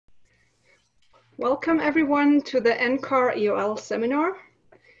Welcome everyone to the NCAR EOL seminar.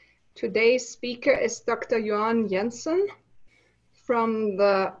 Today's speaker is Dr. Jorgen Jensen from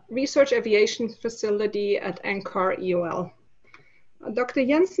the Research Aviation Facility at NCAR EOL. Dr.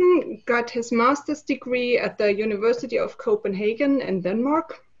 Jensen got his master's degree at the University of Copenhagen in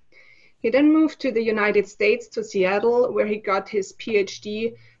Denmark. He then moved to the United States to Seattle, where he got his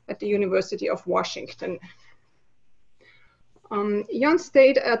PhD at the University of Washington. Jan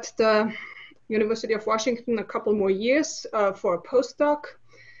stayed at the University of Washington a couple more years for a postdoc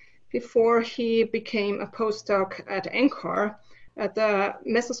before he became a postdoc at NCAR at the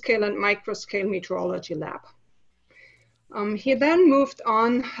mesoscale and microscale meteorology lab. He then moved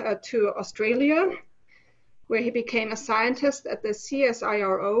on to Australia, where he became a scientist at the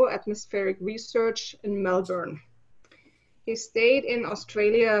CSIRO Atmospheric Research in Melbourne. He stayed in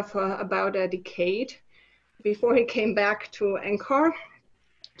Australia for about a decade before he came back to NCAR,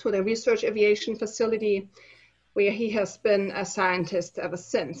 to the Research Aviation Facility, where he has been a scientist ever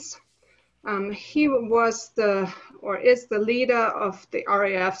since. He was is the leader of the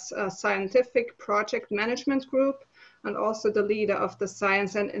RAF's Scientific Project Management Group and also the leader of the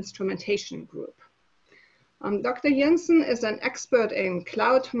Science and Instrumentation Group. Dr. Jensen is an expert in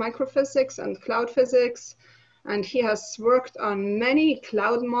cloud microphysics and cloud physics, and he has worked on many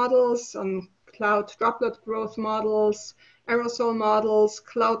cloud models, on cloud droplet growth models, aerosol models,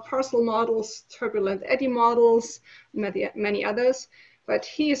 cloud parcel models, turbulent eddy models, many others. But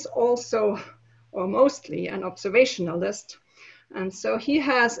he is also, or mostly, an observationalist. And so he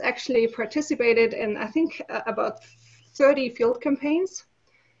has actually participated in, I think, about 30 field campaigns.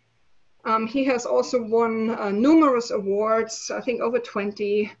 He has also won numerous awards, I think over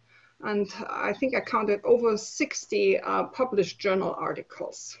 20, and I think I counted over 60 published journal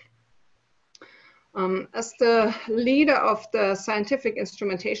articles. As the leader of the Scientific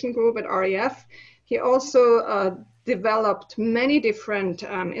Instrumentation Group at RAF, he also developed many different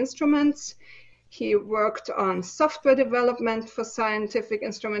instruments. He worked on software development for scientific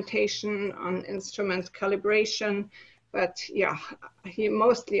instrumentation, on instrument calibration, but yeah, he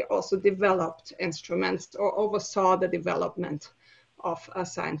mostly also developed instruments or oversaw the development of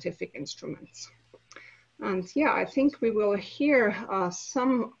scientific instruments. And yeah, I think we will hear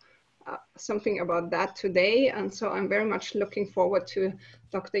something about that today. And so I'm very much looking forward to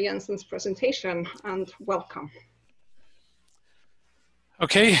Dr. Jensen's presentation, and welcome.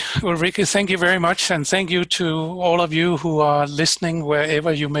 Okay, Ulrike, thank you very much. And thank you to all of you who are listening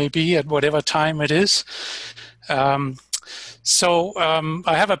wherever you may be at whatever time it is. I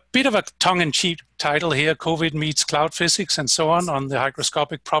have a bit of a tongue-in-cheek title here, COVID meets cloud physics and so on the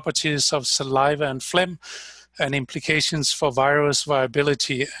hygroscopic properties of saliva and phlegm and implications for virus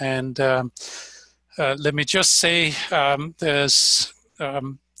viability. And let me just say, I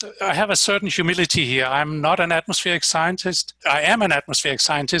have a certain humility here. I'm not an atmospheric scientist. I am an atmospheric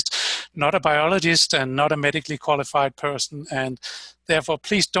scientist, not a biologist and not a medically qualified person. And therefore,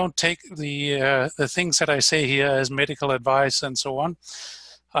 please don't take the things that I say here as medical advice and so on.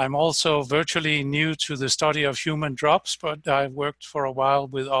 I'm also virtually new to the study of human drops, but I've worked for a while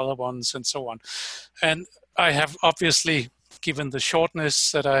with other ones and so on. And I have obviously, given the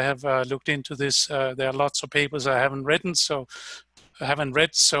shortness that I have looked into this, there are lots of papers I haven't read, so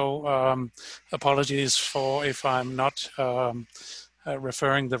apologies for if I'm not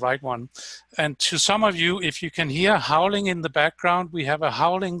referring the right one. And to some of you, if you can hear howling in the background, we have a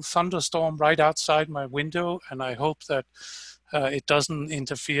howling thunderstorm right outside my window, and I hope that it doesn't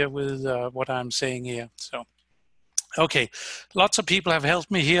interfere with what I'm saying here. So, okay, lots of people have helped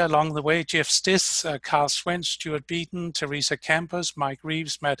me here along the way. Jeff Stith, Carl Swench, Stuart Beaton, Teresa Campos, Mike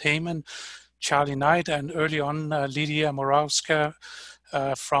Reeves, Matt Heyman, Charlie Knight, and early on Lydia Morawska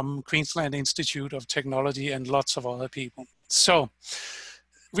from Queensland Institute of Technology, and lots of other people. So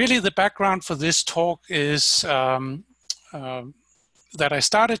really the background for this talk is that I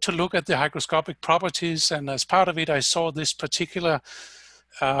started to look at the hygroscopic properties, and as part of it I saw this particular,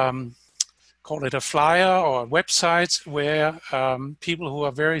 call it a flyer or a website, where people who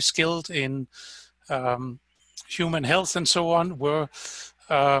are very skilled in human health and so on were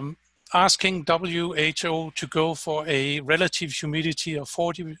asking WHO to go for a relative humidity of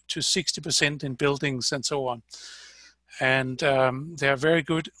 40 to 60% in buildings and so on. And there are very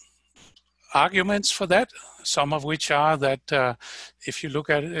good arguments for that, some of which are that if you look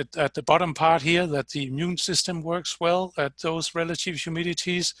at it at the bottom part here, that the immune system works well at those relative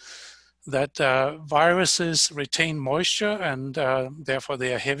humidities, that viruses retain moisture and therefore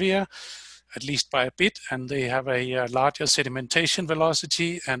they are heavier, at least by a bit, and they have a larger sedimentation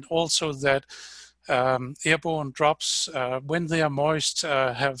velocity, and also that airborne drops, when they are moist,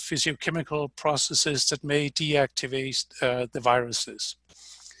 have physiochemical processes that may deactivate the viruses.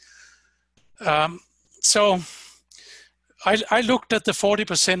 So I looked at the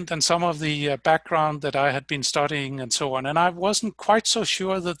 40% and some of the background that I had been studying and so on, and I wasn't quite so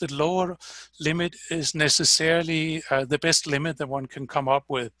sure that the lower limit is necessarily the best limit that one can come up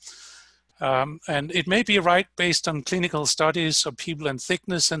with. And it may be right based on clinical studies of people and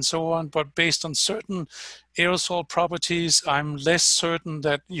thickness and so on, but based on certain aerosol properties, I'm less certain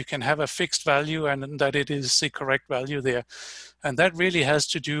that you can have a fixed value and that it is the correct value there. And that really has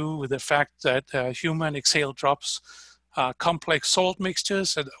to do with the fact that human exhaled drops are complex salt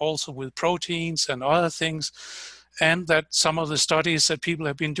mixtures and also with proteins and other things. And that some of the studies that people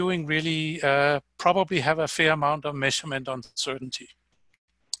have been doing really probably have a fair amount of measurement uncertainty.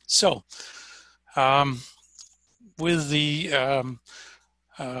 So, with the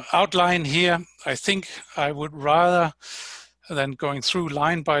outline here, I think I would rather than going through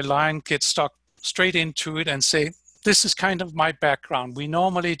line by line, get stuck straight into it and say, this is kind of my background. We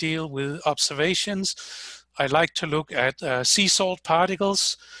normally deal with observations. I like to look at sea salt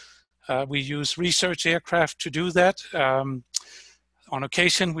particles. We use research aircraft to do that. On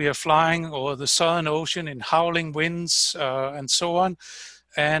occasion, we are flying over the Southern Ocean in howling winds and so on.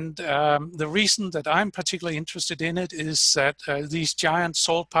 And the reason that I'm particularly interested in it is that these giant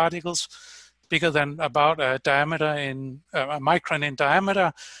salt particles, bigger than about a diameter in a micron in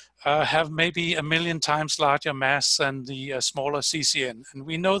diameter, have maybe 1 million times larger mass than the smaller CCN. And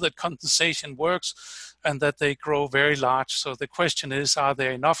we know that condensation works and that they grow very large. So the question is, are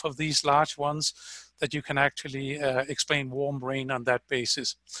there enough of these large ones that you can actually explain warm rain on that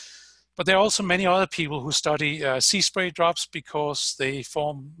basis? But there are also many other people who study sea spray drops because they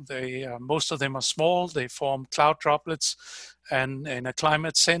form, most of them are small, they form cloud droplets, and in a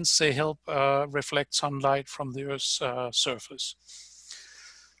climate sense, they help reflect sunlight from the Earth's surface.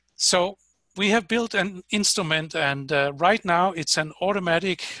 So we have built an instrument, and right now it's an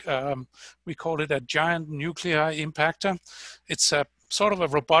automatic, we call it a giant nuclei impactor. It's a sort of a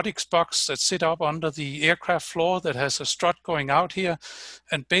robotics box that sits up under the aircraft floor that has a strut going out here.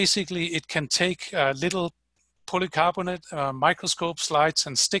 And basically it can take little polycarbonate microscope slides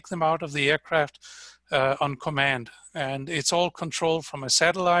and stick them out of the aircraft on command. And it's all controlled from a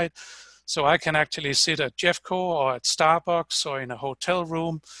satellite. So I can actually sit at Jeffco or at Starbucks or in a hotel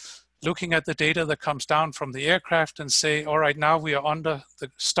room looking at the data that comes down from the aircraft and say, all right, now we are under the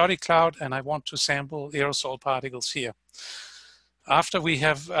study cloud and I want to sample aerosol particles here. After we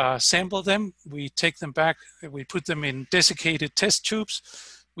have sampled them, we take them back, we put them in desiccated test tubes,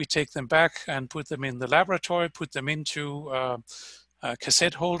 we take them back and put them in the laboratory, put them into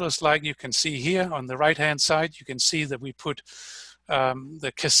cassette holders like you can see here on the right-hand side. You can see that we put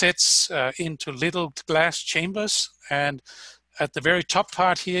the cassettes into little glass chambers, and at the very top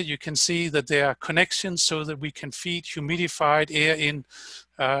part here, you can see that there are connections so that we can feed humidified air in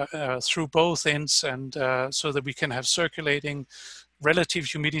through both ends, and so that we can have circulating relative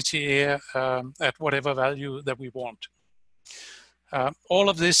humidity air at whatever value that we want. All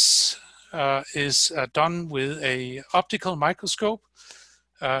of this is done with an optical microscope.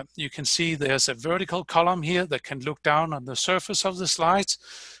 You can see there's a vertical column here that can look down on the surface of the slides,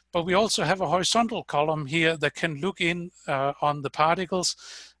 but we also have a horizontal column here that can look in on the particles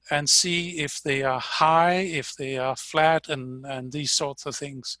and see if they are high, if they are flat, and these sorts of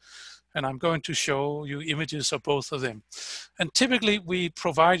things. And I'm going to show you images of both of them. And typically we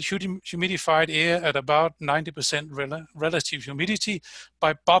provide humidified air at about 90% relative humidity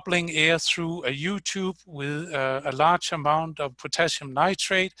by bubbling air through a U-tube with a large amount of potassium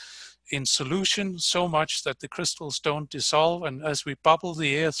nitrate in solution, so much that the crystals don't dissolve. And as we bubble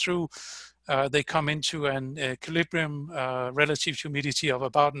the air through, they come into an equilibrium relative humidity of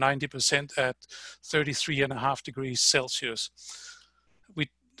about 90% at 33.5 degrees Celsius.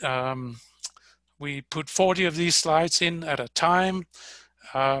 We put 40 of these slides in at a time.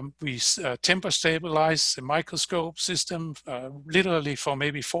 We temper stabilize the microscope system literally for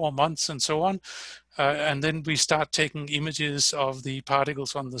maybe 4 months and so on. And then we start taking images of the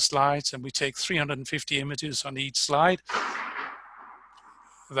particles on the slides, and we take 350 images on each slide.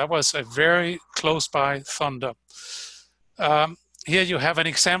 That was a very close by thunder. Here you have an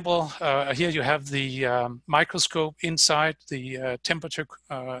example. Here you have the microscope inside the temperature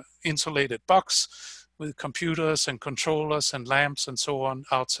insulated box with computers and controllers and lamps and so on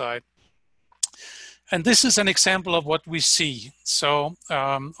outside. And this is an example of what we see. So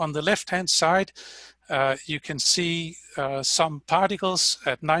on the left-hand side, you can see some particles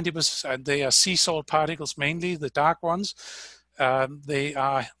at 90%. They are sea salt particles mainly, the dark ones. They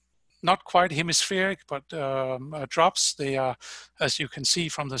are not quite hemispheric, but drops. They are, as you can see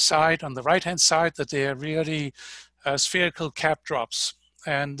from the side, on the right-hand side, that they are really spherical cap drops.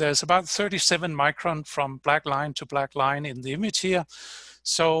 And there's about 37 micron from black line to black line in the image here.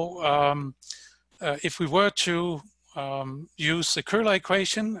 So if we were to use the Curler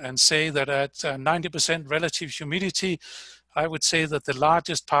equation and say that at 90% relative humidity, I would say that the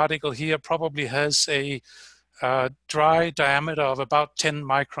largest particle here probably has a dry diameter of about 10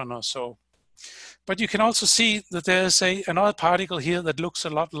 micron or so. But you can also see that there's another particle here that looks a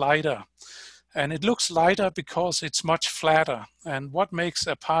lot lighter. And it looks lighter because it's much flatter. And what makes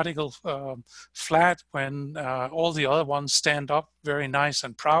a particle flat when all the other ones stand up very nice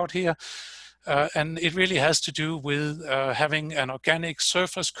and proud here? And it really has to do with having an organic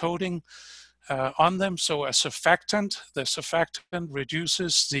surface coating on them. So a surfactant, the surfactant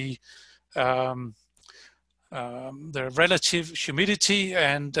reduces the relative humidity,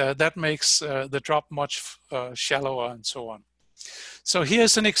 and that makes the drop much shallower and so on. So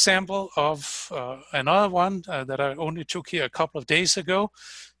here's an example of another one that I only took here a couple of days ago.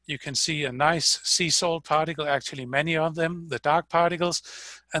 You can see a nice sea salt particle, actually many of them, the dark particles,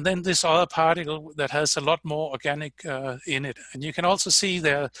 and then this other particle that has a lot more organic in it. And you can also see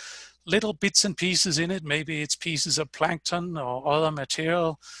there are little bits and pieces in it. Maybe it's pieces of plankton or other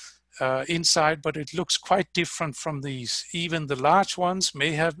material inside, but it looks quite different from these. Even the large ones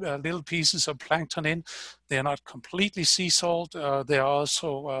may have little pieces of plankton in. They're not completely sea salt. There are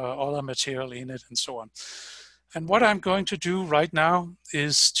also other material in it and so on. And what I'm going to do right now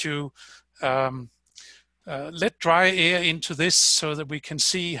is to let dry air into this so that we can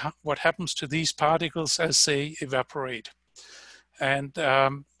see what happens to these particles as they evaporate. And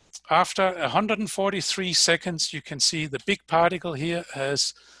after 143 seconds, you can see the big particle here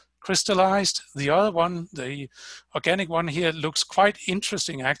has crystallized. The other one, the organic one here, looks quite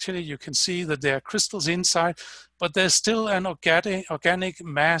interesting actually. You can see that there are crystals inside, but there's still an organic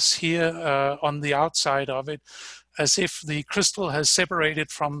mass here on the outside of it, as if the crystal has separated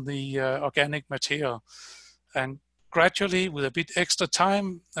from the organic material. And gradually, with a bit extra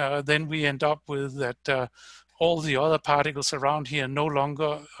time, then we end up with that all the other particles around here no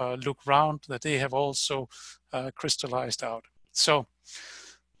longer look round, that they have also crystallized out. So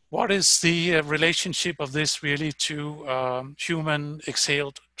what is the relationship of this really to human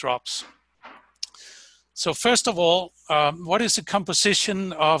exhaled drops? So first of all, what is the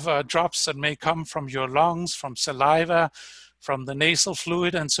composition of drops that may come from your lungs, from saliva, from the nasal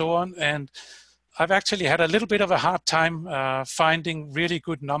fluid and so on? And I've actually had a little bit of a hard time finding really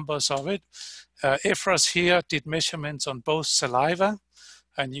good numbers of it. EFRAS here did measurements on both saliva,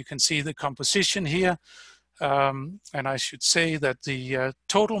 and you can see the composition here. And I should say that the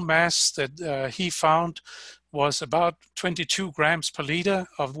total mass that he found was about 22 grams per liter,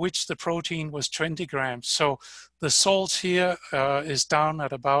 of which the protein was 20 grams. So the salt here is down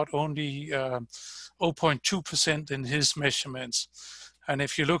at about only 0.2% in his measurements. And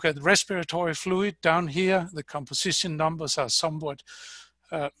if you look at respiratory fluid down here, the composition numbers are somewhat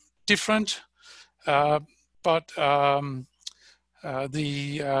different.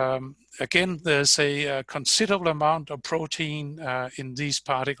 Again, there's a considerable amount of protein in these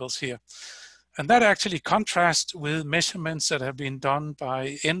particles here. And that actually contrasts with measurements that have been done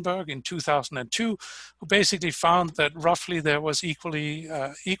by Enberg in 2002, who basically found that roughly there was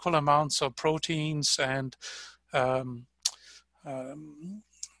equal amounts of proteins and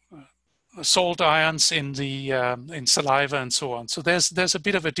salt ions in the in saliva and so on. So there's a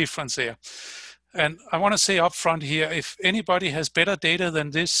bit of a difference there. And I want to say up front here, if anybody has better data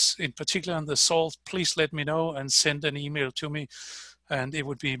than this, in particular on the salt, please let me know and send an email to me, and it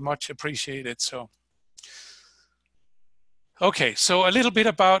would be much appreciated. So, okay, so a little bit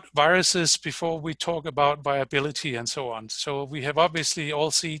about viruses before we talk about viability and so on. So we have obviously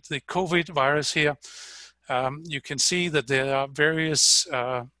all seen the COVID virus here. You can see that there are various,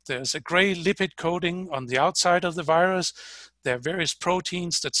 there's a gray lipid coating on the outside of the virus. There are various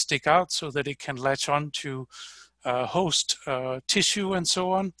proteins that stick out so that it can latch on to host tissue and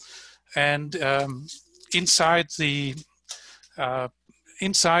so on. And inside the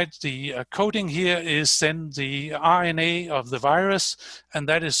coating here is then the RNA of the virus, and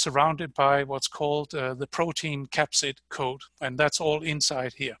that is surrounded by what's called the protein capsid coat, and that's all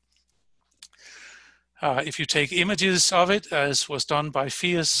inside here. If you take images of it, as was done by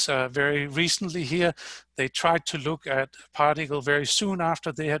Fierce very recently here, they tried to look at a particle very soon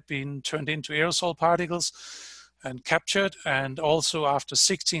after they had been turned into aerosol particles and captured, and also after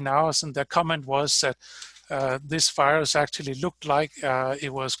 16 hours. And their comment was that this virus actually looked like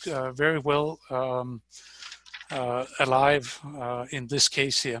it was very well alive in this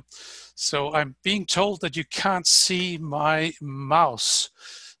case here. So I'm being told that you can't see my mouse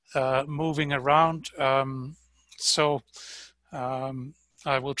moving around. I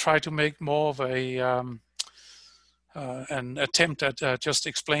will try to make more of an attempt at just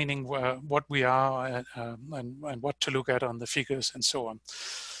explaining what we are and what to look at on the figures and so on.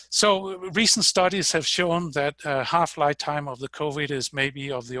 So recent studies have shown that half-life time of the COVID is maybe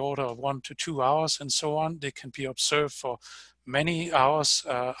of the order of 1 to 2 hours and so on. They can be observed for many hours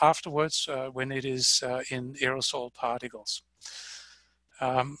afterwards when it is in aerosol particles.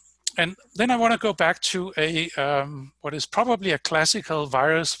 And then I want to go back to what is probably a classical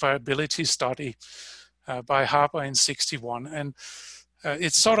virus viability study by Harper in '61. And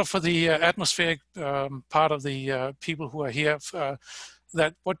it's sort of for the atmospheric part of the people who are here,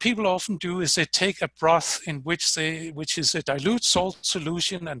 that what people often do is they take a broth in which is a dilute salt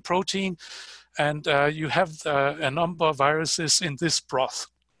solution and protein, and you have a number of viruses in this broth.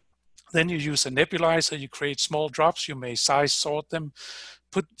 Then you use a nebulizer, you create small drops, you may size sort them,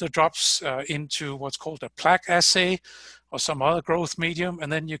 put the drops into what's called a plaque assay or some other growth medium, and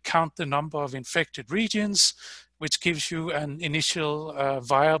then you count the number of infected regions, which gives you an initial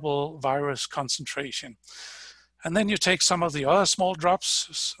viable virus concentration. And then you take some of the other small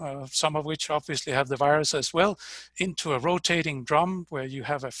drops, some of which obviously have the virus as well, into a rotating drum where you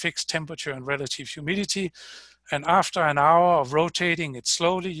have a fixed temperature and relative humidity. And after an hour of rotating it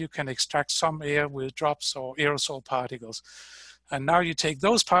slowly, you can extract some air with drops or aerosol particles. And now you take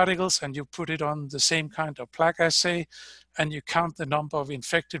those particles and you put it on the same kind of plaque assay, and you count the number of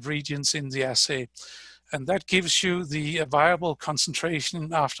infected regions in the assay. And that gives you the viable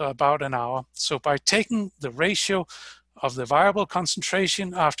concentration after about an hour. So by taking the ratio of the viable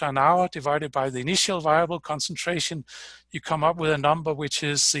concentration after an hour divided by the initial viable concentration, you come up with a number which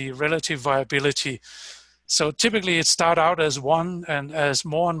is the relative viability. So typically it starts out as 1, and as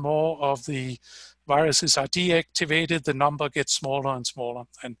more and more of the viruses are deactivated, the number gets smaller and smaller.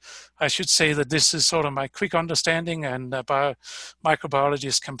 And I should say that this is sort of my quick understanding, and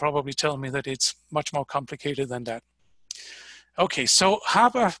microbiologists can probably tell me that it's much more complicated than that. Okay, so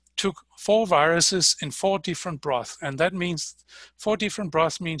Harper took 4 viruses in 4 different broths, and that means 4 different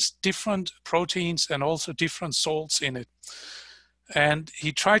broths means different proteins and also different salts in it. And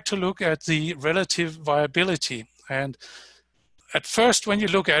he tried to look at the relative viability. And at first, when you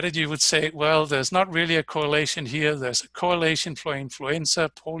look at it, you would say, well, there's not really a correlation here. There's a correlation for influenza,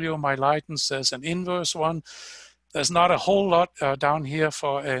 poliomyelitis. There's an inverse one. There's not a whole lot down here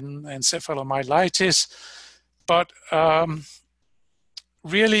for an encephalomyelitis. But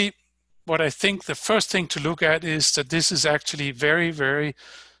really, what I think the first thing to look at is that this is actually very, very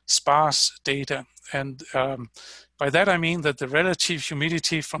sparse data. And by that, I mean that the relative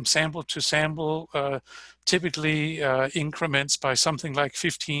humidity from sample to sample typically increments by something like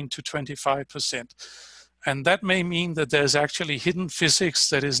 15 to 25%. And that may mean that there's actually hidden physics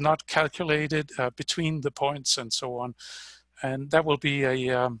that is not calculated between the points and so on. And that will be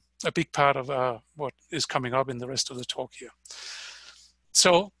a big part of what is coming up in the rest of the talk here.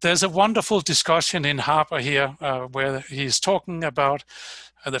 So there's a wonderful discussion in Harper here where he's talking about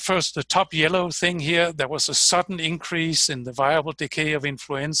the top yellow thing here. There was a sudden increase in the viable decay of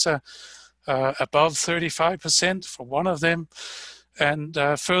influenza above 35% for one of them. And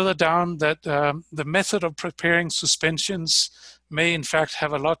further down that the method of preparing suspensions may in fact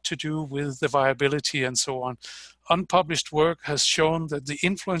have a lot to do with the viability and so on. Unpublished work has shown that the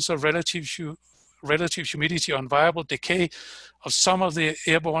influence of relative humidity on viable decay of some of the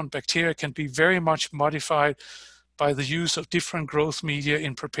airborne bacteria can be very much modified by the use of different growth media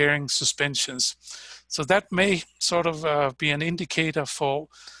in preparing suspensions. So that may sort of be an indicator for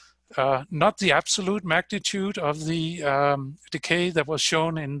not the absolute magnitude of the decay that was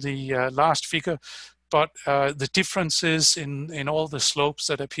shown in the last figure, but the differences in all the slopes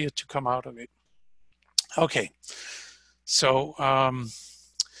that appear to come out of it. Okay, so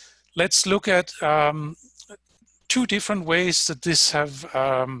let's look at 2 different ways that this have,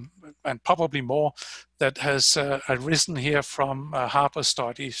 and probably more, that has arisen here from Harper's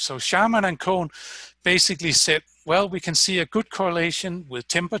study. So Sharman and Cohn basically said, well, we can see a good correlation with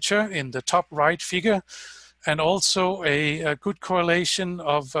temperature in the top right figure, and also a good correlation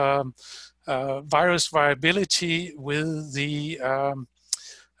of virus viability with the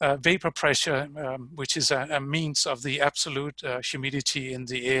vapor pressure, which is a means of the absolute humidity in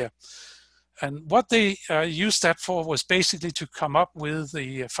the air. And what they used that for was basically to come up with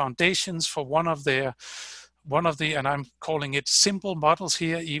the foundations for one of their one of the, and I'm calling it simple models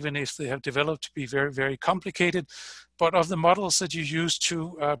here, even if they have developed to be very, very complicated, but of the models that you use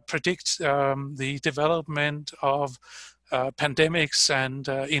to predict the development of pandemics and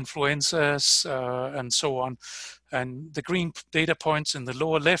influenzas and so on. And the green data points in the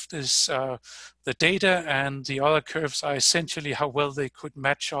lower left is the data, and the other curves are essentially how well they could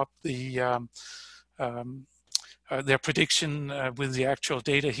match up the their prediction with the actual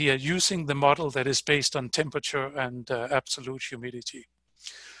data here using the model that is based on temperature and absolute humidity.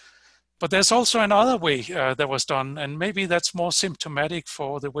 But there's also another way that was done, and maybe that's more symptomatic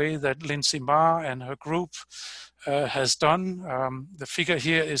for the way that Lindsay Ma and her group has done. The figure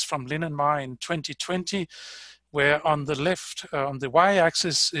here is from Lin and Ma in 2020, where on the left, on the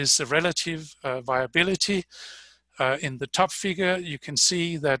y-axis is the relative viability. In the top figure, you can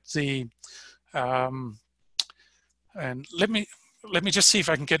see that the, and let me just see if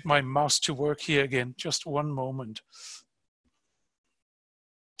I can get my mouse to work here again, just one moment.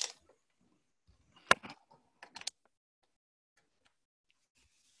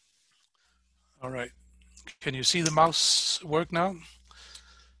 All right, can you see the mouse work now?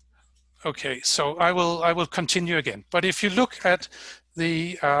 Okay, so I will continue again. But if you look at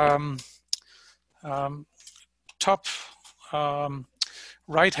the top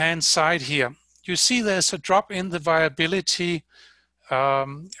right-hand side here, you see there's a drop in the viability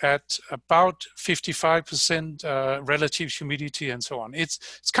at about 55% relative humidity and so on.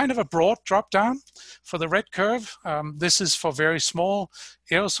 It's kind of a broad drop down for the red curve. This is for very small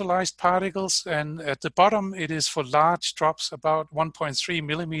aerosolized particles, and at the bottom it is for large drops about 1.3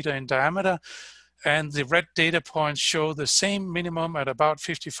 millimeter in diameter. And the red data points show the same minimum at about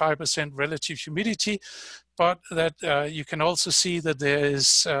 55% relative humidity, but that you can also see that there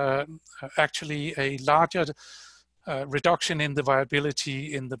is actually a larger reduction in the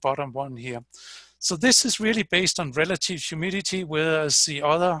viability in the bottom one here. So this is really based on relative humidity, whereas the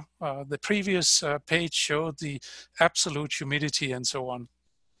other, the previous page showed the absolute humidity and so on.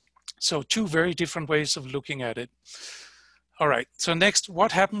 So two very different ways of looking at it. All right, so next,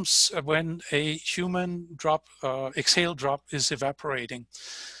 what happens when a human drop, exhale drop is evaporating?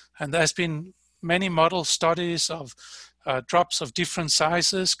 And there's been many model studies of drops of different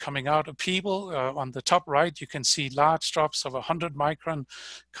sizes coming out of people. On the top right, you can see large drops of 100 micron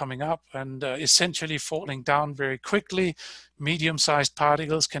coming up and essentially falling down very quickly. Medium-sized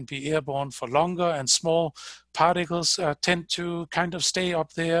particles can be airborne for longer, and small particles tend to kind of stay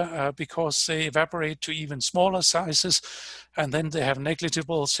up there because they evaporate to even smaller sizes, and then they have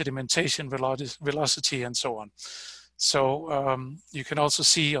negligible sedimentation velocity and so on. So you can also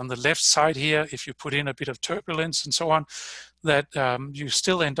see on the left side here, if you put in a bit of turbulence and so on, that you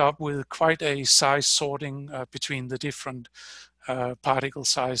still end up with quite a size sorting between the different particle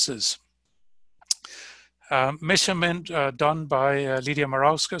sizes. Measurement done by Lydia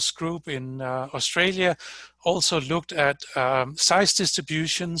Marauska's group in Australia also looked at size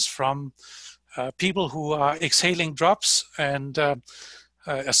distributions from people who are exhaling drops, and a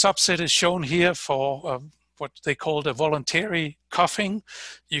subset is shown here for what they called a voluntary coughing.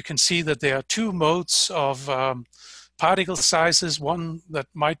 You can see that there are two modes of particle sizes, one that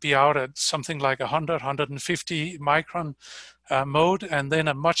might be out at something like 100, 150 micron mode, and then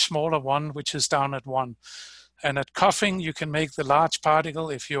a much smaller one, which is down at 1. And at coughing, you can make the large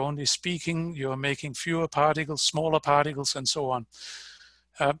particle. If you're only speaking, you're making fewer particles, smaller particles, and so on.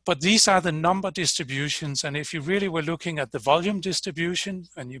 But these are the number distributions, and if you really were looking at the volume distribution,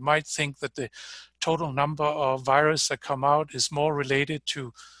 and you might think that the total number of virus that come out is more related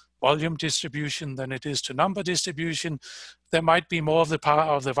to volume distribution than it is to number distribution, there might be more of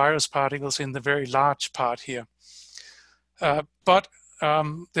the virus particles in the very large part here. But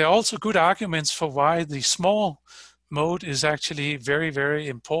there are also good arguments for why the small mode is actually very, very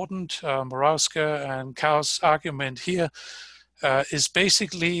important. Marauska and Kao's argument here is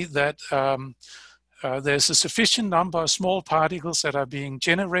basically that there's a sufficient number of small particles that are being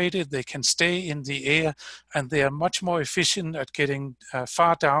generated. They can stay in the air, and they are much more efficient at getting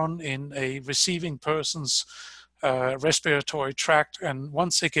far down in a receiving person's respiratory tract. And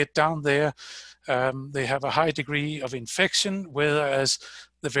once they get down there, they have a high degree of infection, whereas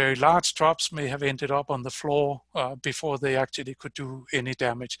the very large drops may have ended up on the floor before they actually could do any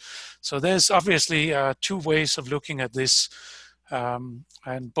damage. So there's obviously two ways of looking at this.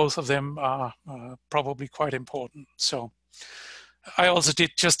 And both of them are probably quite important. So I also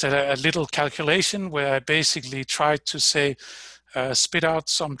did just a little calculation where I basically tried to say, spit out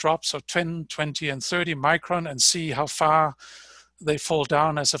some drops of 10, 20, and 30 micron and see how far they fall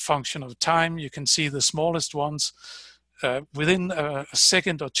down as a function of time. You can see the smallest ones, within a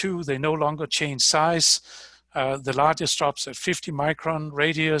second or two, they no longer change size. The largest drops at 50 micron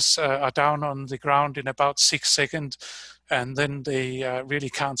radius are down on the ground in about 6 seconds, and then they really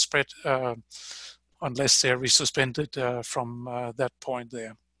can't spread unless they're resuspended from that point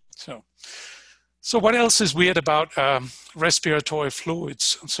there. So what else is weird about respiratory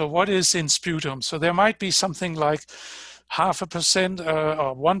fluids? So what is in sputum? So there might be something like 0.5%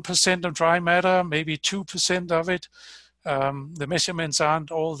 or 1% of dry matter, maybe 2% of it. The measurements aren't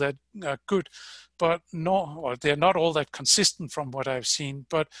all that good, but they're not all that consistent from what I've seen.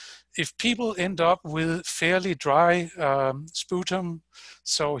 But if people end up with fairly dry sputum,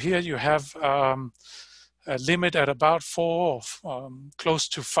 so here you have a limit at about 4, close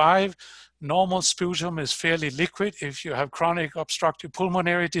to 5. Normal sputum is fairly liquid. If you have chronic obstructive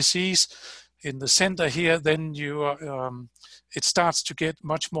pulmonary disease in the center here, then it starts to get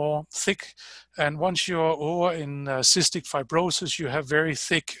much more thick. And once you're over in cystic fibrosis, you have very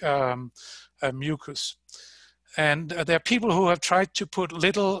thick mucus. And there are people who have tried to put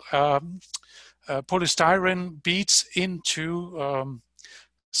little polystyrene beads into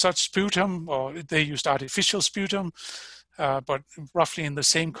such sputum, or they used artificial sputum, but roughly in the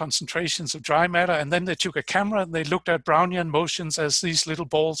same concentrations of dry matter. And then they took a camera and they looked at Brownian motions as these little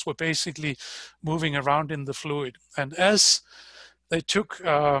balls were basically moving around in the fluid. And as they took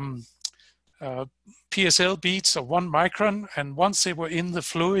PSL beads of 1 micron, and once they were in the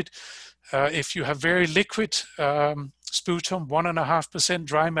fluid, if you have very liquid sputum, 1.5%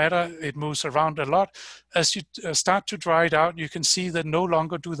 dry matter, it moves around a lot. As you start to dry it out, you can see that no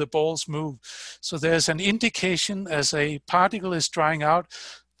longer do the balls move. So there's an indication as a particle is drying out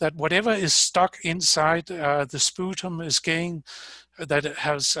that whatever is stuck inside the sputum is getting, that it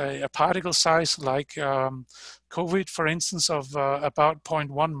has a particle size like COVID, for instance, of about 0.1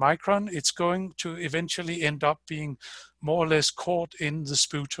 micron, it's going to eventually end up being more or less caught in the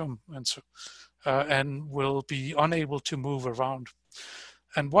sputum, and so and will be unable to move around.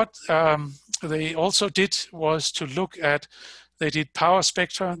 And what they also did was to look at, they did power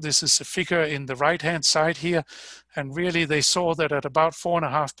spectra. This is a figure in the right-hand side here. And really they saw that at about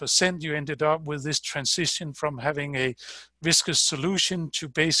 4.5%, you ended up with this transition from having a viscous solution to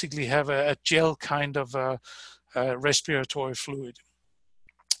basically have a gel kind of respiratory fluid.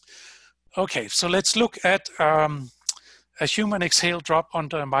 Okay, so let's look at a human exhale drop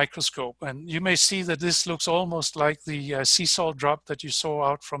under a microscope. And you may see that this looks almost like the sea salt drop that you saw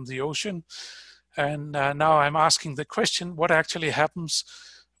out from the ocean. And now I'm asking the question, what actually happens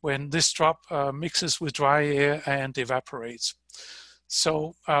when this drop mixes with dry air and evaporates?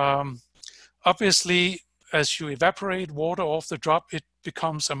 So obviously, as you evaporate water off the drop, it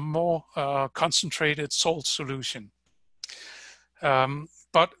becomes a more concentrated salt solution.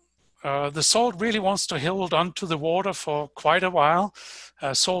 But the salt really wants to hold on to the water for quite a while.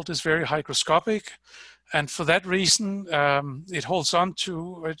 Salt is very hygroscopic. And for that reason, it holds on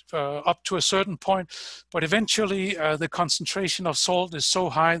to it up to a certain point, but eventually the concentration of salt is so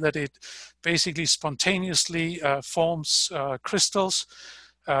high that it basically spontaneously forms crystals.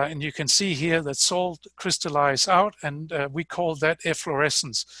 And you can see here that salt crystallizes out, and we call that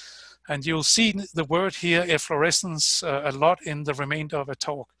efflorescence. And you'll see the word here, efflorescence, a lot in the remainder of the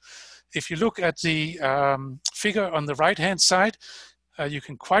talk. If you look at the figure on the right-hand side, you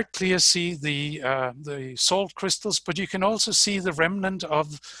can quite clearly see the salt crystals, but you can also see the remnant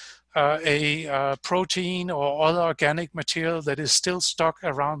of a protein or other organic material that is still stuck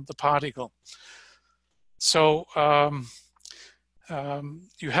around the particle. So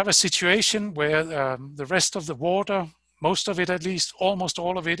you have a situation where the rest of the water, most of it at least, almost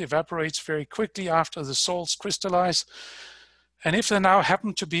all of it evaporates very quickly after the salts crystallize. And if there now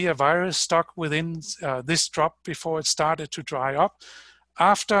happened to be a virus stuck within this drop before it started to dry up,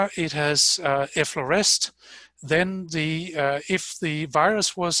 after it has effloresced, then if the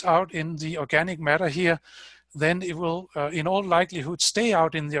virus was out in the organic matter here, then it will, in all likelihood, stay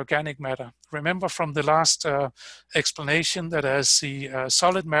out in the organic matter. Remember from the last explanation that as the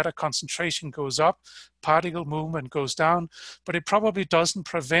solid matter concentration goes up, particle movement goes down, but it probably doesn't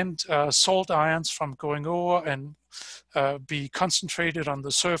prevent salt ions from going over and be concentrated on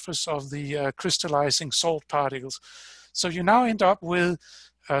the surface of the crystallizing salt particles. So you now end up with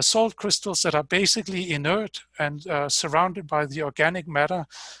salt crystals that are basically inert and surrounded by the organic matter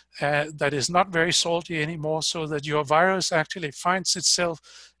that is not very salty anymore, so that your virus actually finds itself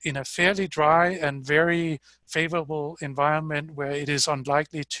in a fairly dry and very favorable environment where it is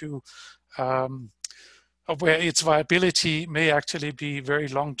unlikely to, where its viability may actually be very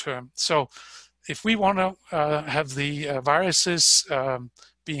long-term. So if we want to have the viruses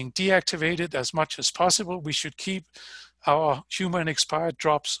being deactivated as much as possible, we should keep our human expired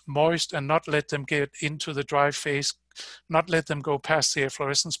drops moist and not let them get into the dry phase, not let them go past the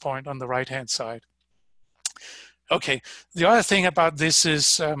efflorescence point on the right-hand side. Okay, the other thing about this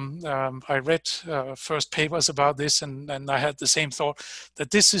is I read first papers about this, and I had the same thought,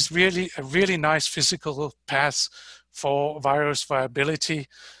 that this is really a really nice physical path for virus viability,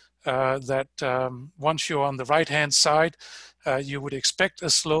 that once you're on the right-hand side, you would expect a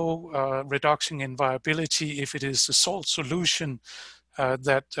slow reduction in viability if it is the salt solution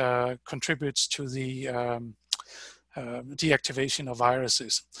that contributes to the deactivation of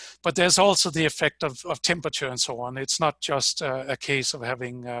viruses. But there's also the effect of temperature and so on. It's not just a case of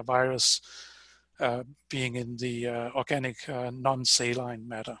having a virus being in the organic non-saline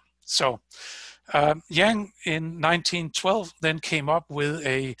matter. So Yang in 1912 then came up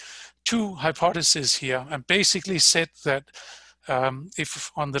with two hypotheses here, and basically said that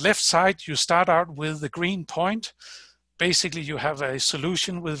if on the left side you start out with the green point, basically you have a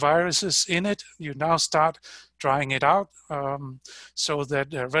solution with viruses in it, you now start drying it out so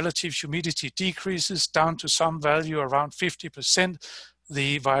that relative humidity decreases down to some value around 50%.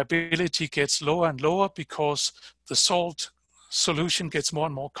 The viability gets lower and lower because the salt solution gets more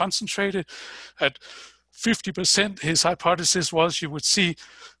and more concentrated. At 50%, his hypothesis was you would see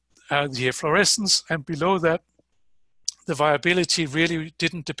the efflorescence, and below that, the viability really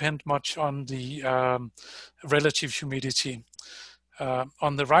didn't depend much on the relative humidity.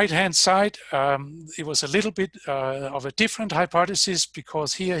 On the right-hand side, it was a little bit of a different hypothesis,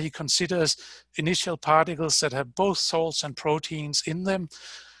 because here he considers initial particles that have both salts and proteins in them.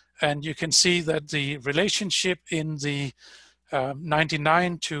 And you can see that the relationship in the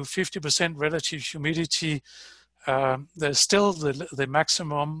 99 to 50% relative humidity, there's still the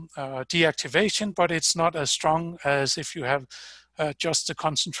maximum deactivation, but it's not as strong as if you have just the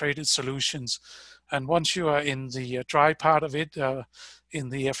concentrated solutions. And once you are in the dry part of it, in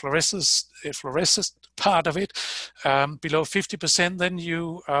the efflorescence part of it, below 50%, then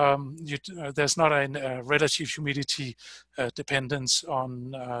there's not a relative humidity dependence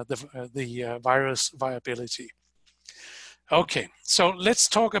on the virus viability. Okay, so let's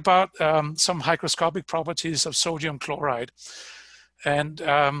talk about some hygroscopic properties of sodium chloride. And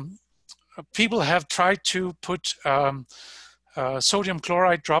people have tried to put sodium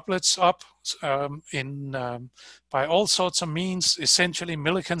chloride droplets up by all sorts of means. Essentially,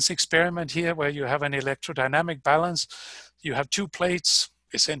 Millikan's experiment here, where you have an electrodynamic balance. You have two plates,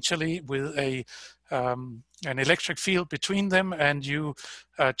 essentially, with an electric field between them, and you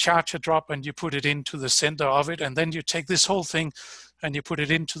charge a drop and you put it into the center of it, and then you take this whole thing and you put it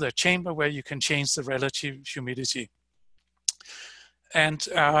into the chamber where you can change the relative humidity. And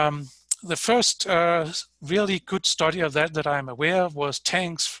the first really good study of that I'm aware of was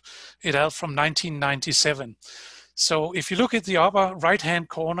Tang's et al. From 1997. So if you look at the upper right-hand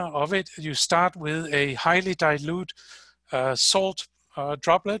corner of it, you start with a highly dilute salt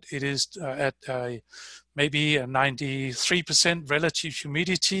droplet. It is at maybe a 93% relative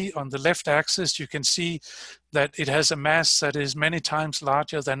humidity. On the left axis, you can see that it has a mass that is many times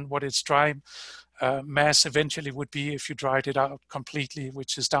larger than what its dry mass eventually would be if you dried it out completely,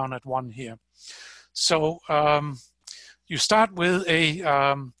 which is down at 1 here. So you start with a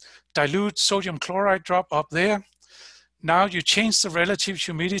dilute sodium chloride drop up there. Now you change the relative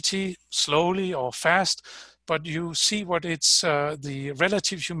humidity slowly or fast, but you see what it's, the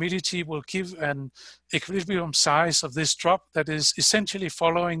relative humidity will give an equilibrium size of this drop that is essentially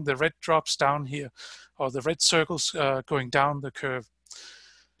following the red drops down here, or the red circles going down the curve.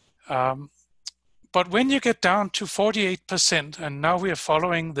 But when you get down to 48%, and now we are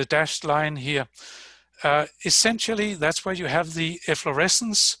following the dashed line here, essentially that's where you have the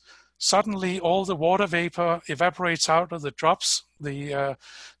efflorescence. Suddenly all the water vapor evaporates out of the drops. The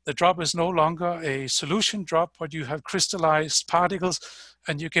drop is no longer a solution drop, but you have crystallized particles,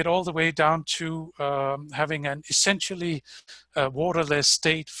 and you get all the way down to having an essentially waterless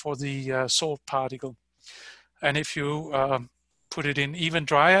state for the salt particle. And if you put it in even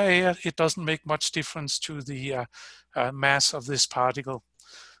drier air, it doesn't make much difference to the mass of this particle,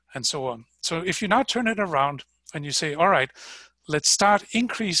 and so on. So if you now turn it around and you say, all right, let's start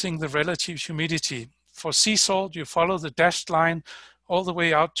increasing the relative humidity. For sea salt, you follow the dashed line all the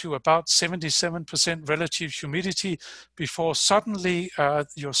way out to about 77% relative humidity before suddenly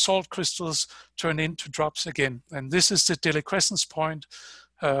your salt crystals turn into drops again. And this is the deliquescence point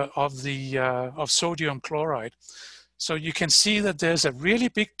of sodium chloride. So you can see that there's a really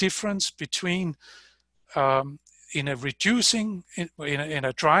big difference between in a reducing, in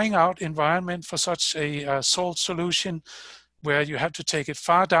a drying out environment for such a salt solution, where you have to take it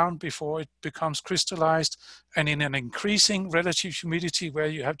far down before it becomes crystallized, and in an increasing relative humidity where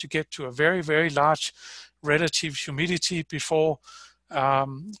you have to get to a very, very large relative humidity before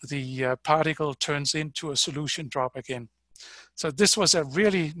the particle turns into a solution drop again. So this was a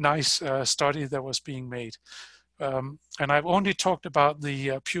really nice study that was being made. And I've only talked about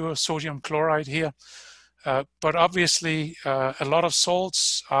the pure sodium chloride here, but obviously a lot of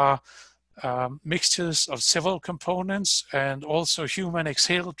salts are mixtures of several components, and also human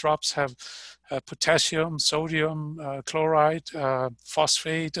exhaled drops have potassium, sodium, chloride,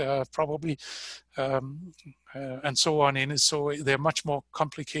 phosphate, probably, and so on in it. So they're much more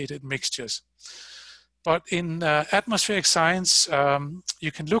complicated mixtures. But in atmospheric science,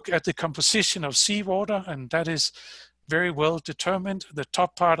 you can look at the composition of seawater, and that is very well determined. The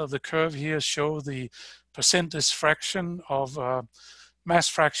top part of the curve here shows the percentage fraction of mass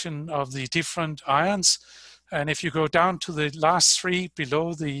fraction of the different ions. And if you go down to the last three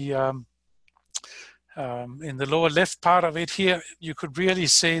below the, in the lower left part of it here, you could really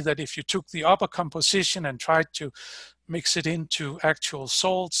say that if you took the upper composition and tried to mix it into actual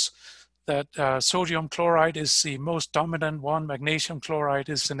salts, that sodium chloride is the most dominant one, magnesium chloride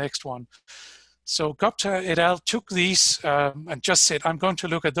is the next one. So Gupta et al. Took these and just said, I'm going to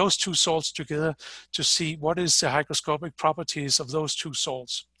look at those two salts together to see what is the hygroscopic properties of those two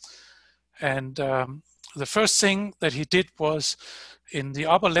salts. And the first thing that he did was in the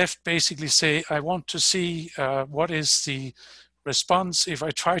upper left basically say, I want to see what is the response if I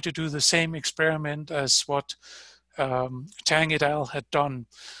try to do the same experiment as what Tang et al. Had done.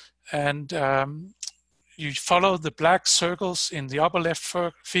 And you follow the black circles in the upper left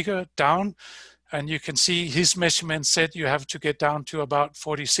figure down, and you can see his measurement said you have to get down to about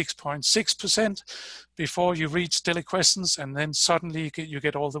 46.6% before you reach deliquescence, and then suddenly you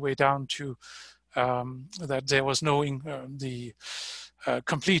get all the way down to that there was no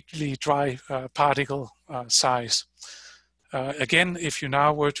completely dry particle size. Again, if you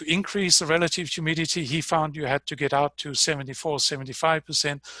now were to increase the relative humidity, he found you had to get out to 74,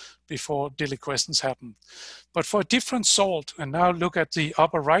 75% before deliquescence happened. But for a different salt, and now look at the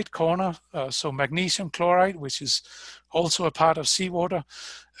upper right corner, so magnesium chloride, which is also a part of seawater,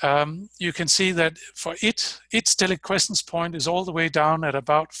 you can see that for its deliquescence point is all the way down at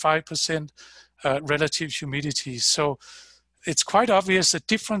about 5% relative humidity. So it's quite obvious that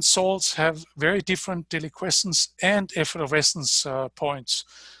different salts have very different deliquescence and efflorescence points.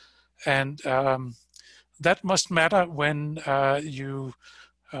 And that must matter when you're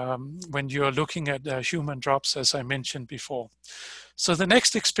looking at human drops, as I mentioned before. So the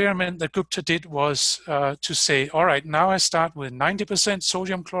next experiment that Gupta did was to say, all right, now I start with 90%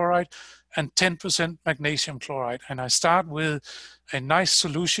 sodium chloride and 10% magnesium chloride. And I start with a nice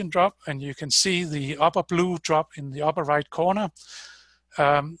solution drop, and you can see the upper blue drop in the upper right corner.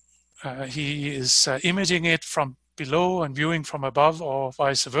 He is imaging it from below and viewing from above, or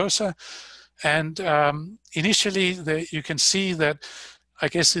vice versa. And initially you can see that I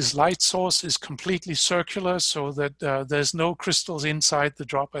guess his light source is completely circular, so that there's no crystals inside the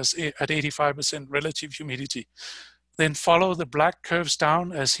drop at 85% relative humidity. Then follow the black curves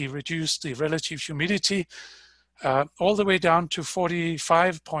down as he reduced the relative humidity all the way down to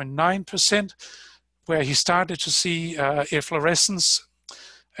 45.9%, where he started to see efflorescence.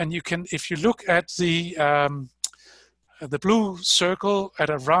 And you can, if you look at the blue circle at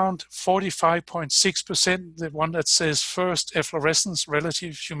around 45.6%, the one that says first efflorescence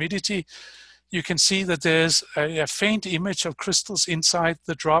relative humidity, you can see that there's a faint image of crystals inside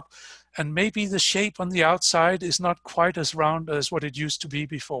the drop, and maybe the shape on the outside is not quite as round as what it used to be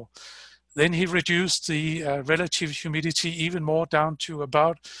before. Then he reduced the relative humidity even more down to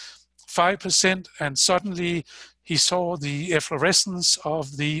about 5%, and suddenly he saw the efflorescence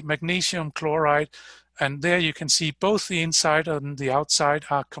of the magnesium chloride, and there you can see both the inside and the outside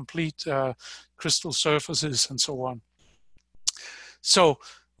are complete crystal surfaces and so on. So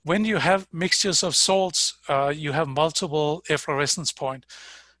when you have mixtures of salts, you have multiple efflorescence points.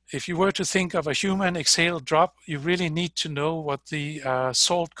 If you were to think of a human exhaled drop, you really need to know what the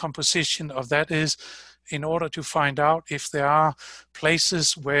salt composition of that is in order to find out if there are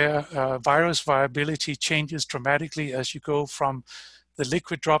places where virus viability changes dramatically as you go from the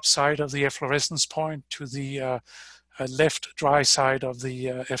liquid drop side of the efflorescence point to the left dry side of the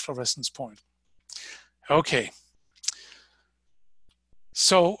efflorescence point. Okay.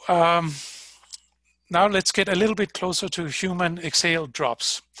 So now let's get a little bit closer to human exhaled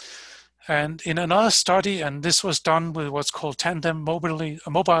drops. And in another study, and this was done with what's called tandem mobility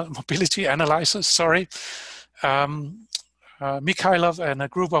analysis, Mikhailov and a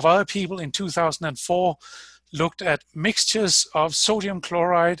group of other people in 2004 looked at mixtures of sodium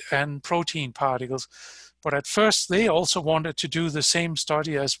chloride and protein particles. But at first, they also wanted to do the same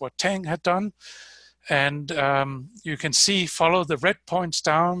study as what Tang had done. And you can see, follow the red points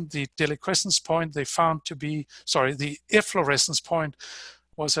down, the deliquescence point they found to be, sorry, the efflorescence point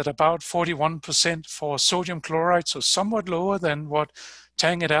was at about 41% for sodium chloride, so somewhat lower than what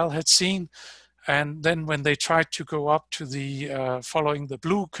Tang et al. Had seen. And then when they tried to go up to the, following the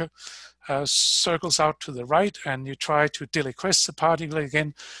blue circles out to the right, and you try to deliquesce the particle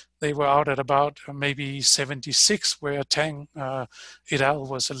again, they were out at about maybe 76, where Tang et al.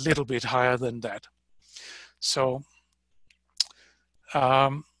 Was a little bit higher than that. So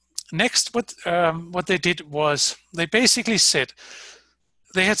next, what they did was they basically said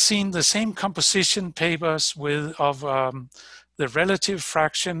they had seen the same composition papers of the relative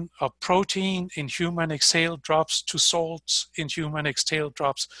fraction of protein in human exhaled drops to salts in human exhaled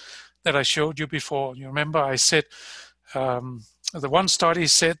drops that I showed you before. You remember I said the one study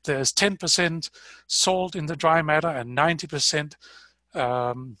said there's 10% salt in the dry matter and 90%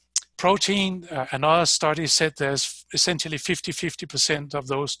 protein. Another study said there's essentially 50% of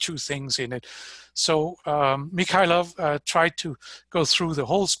those two things in it. So Mikhailov tried to go through the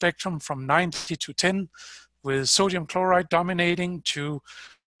whole spectrum from 90 to 10 with sodium chloride dominating to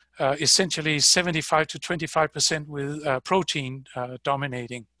essentially 75 to 25% with protein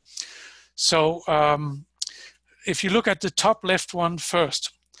dominating. So if you look at the top left one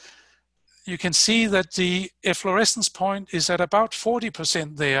first, you can see that the efflorescence point is at about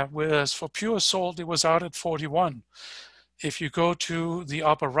 40% there, whereas for pure salt, it was out at 41. If you go to the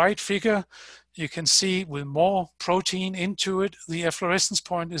upper right figure, you can see with more protein into it, the efflorescence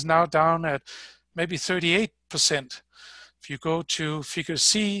point is now down at maybe 38%. If you go to figure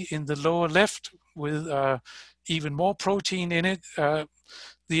C in the lower left with even more protein in it,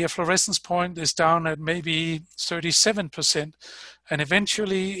 the efflorescence point is down at maybe 37%. And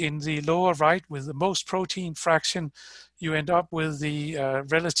eventually in the lower right with the most protein fraction, you end up with the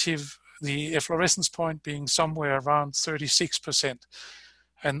the efflorescence point being somewhere around 36%.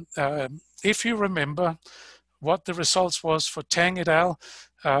 And if you remember what the results was for Tang et al.,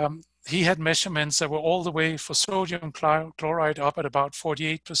 he had measurements that were all the way for sodium chloride up at about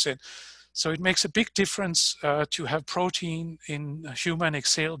 48%. So it makes a big difference to have protein in human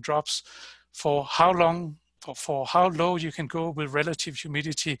exhaled drops for how long, for how low you can go with relative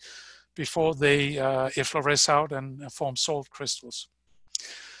humidity before they effloresce out and form salt crystals.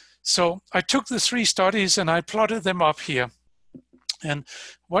 So I took the three studies and I plotted them up here. And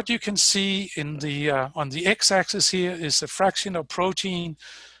what you can see in the on the x-axis here is the fraction of protein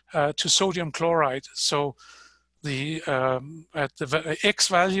to sodium chloride. So the at the x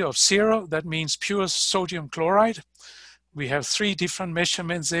value of 0, that means pure sodium chloride. We have three different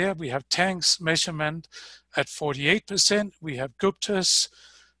measurements there. We have Tang's measurement at 48%. We have Gupta's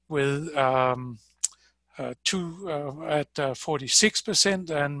with at 46%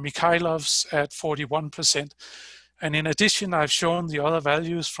 and Mikhailov's at 41%. And in addition, I've shown the other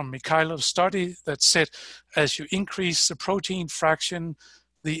values from Mikhailov's study that said as you increase the protein fraction,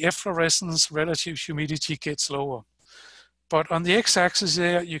 the efflorescence relative humidity gets lower. But on the x-axis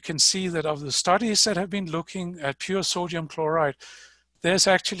there, you can see that of the studies that have been looking at pure sodium chloride, there's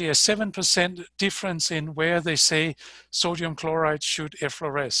actually a 7% difference in where they say sodium chloride should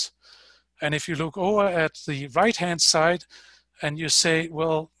effloresce. And if you look over at the right-hand side and you say,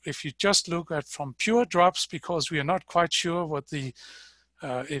 well, if you just look at from pure drops, because we are not quite sure what the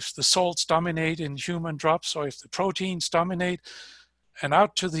if the salts dominate in human drops or if the proteins dominate, and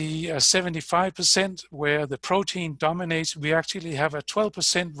out to the 75% where the protein dominates, we actually have a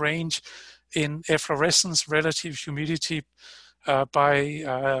 12% range in efflorescence relative humidity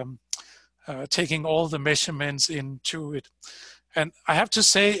by taking all the measurements into it. And I have to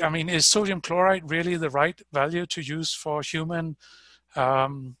say, I mean, is sodium chloride really the right value to use for human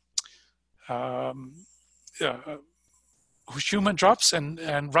human drops?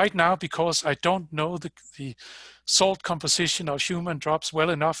 And right now, because I don't know the salt composition of human drops well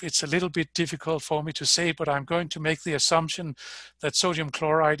enough, it's a little bit difficult for me to say, but I'm going to make the assumption that sodium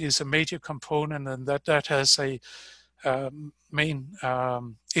chloride is a major component and that has a main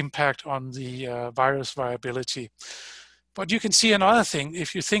impact on the virus viability. But you can see another thing.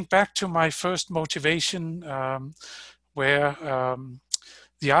 If you think back to my first motivation where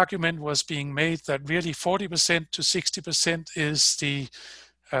the argument was being made that really 40% to 60% is the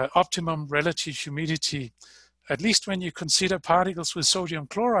optimum relative humidity. At least when you consider particles with sodium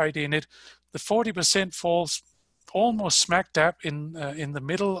chloride in it, the 40% falls almost smack dab in the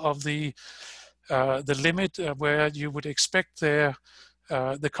middle of the limit where you would expect the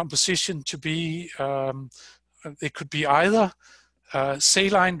composition to be it could be either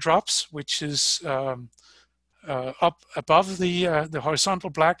saline drops, which is up above the horizontal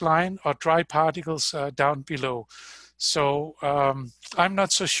black line, or dry particles down below. So I'm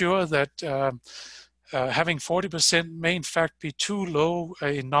not so sure that having 40% may in fact be too low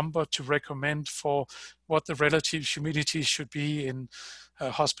a number to recommend for what the relative humidity should be in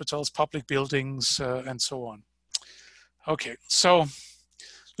hospitals, public buildings, and so on. Okay, so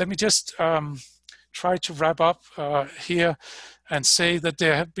let me just try to wrap up here and say that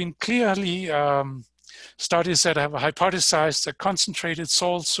there have been clearly studies that have hypothesized that concentrated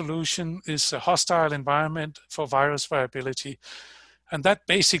salt solution is a hostile environment for virus viability. And that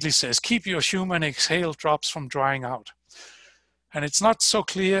basically says, keep your human exhale drops from drying out. And it's not so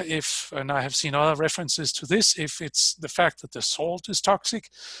clear if, and I have seen other references to this, if it's the fact that the salt is toxic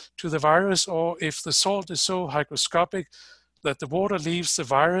to the virus, or if the salt is so hygroscopic that the water leaves the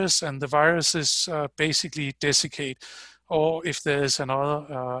virus and the viruses basically desiccate, or if there's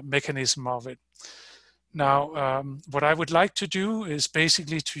another mechanism of it. Now, what I would like to do is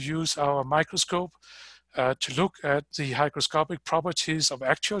basically to use our microscope to look at the hygroscopic properties of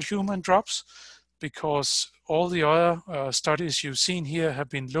actual human drops, because all the other studies you've seen here have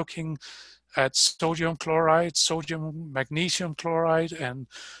been looking at sodium chloride, sodium magnesium chloride, and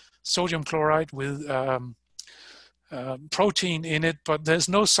sodium chloride with protein in it, but there's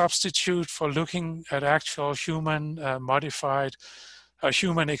no substitute for looking at actual human modified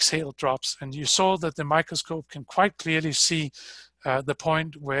human exhale drops. And you saw that the microscope can quite clearly see the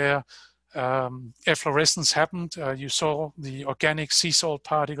point where efflorescence happened. You saw the organic sea salt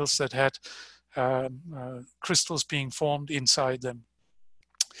particles that had crystals being formed inside them.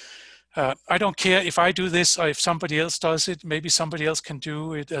 I don't care if I do this or if somebody else does it. Maybe somebody else can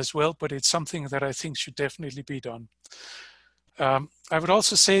do it as well, but it's something that I think should definitely be done. I would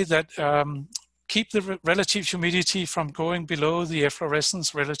also say that keep the relative humidity from going below the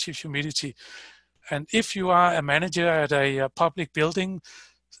efflorescence relative humidity. And if you are a manager at a public building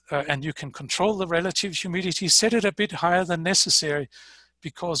and you can control the relative humidity, set it a bit higher than necessary,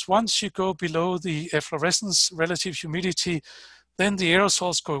 because once you go below the efflorescence relative humidity, then the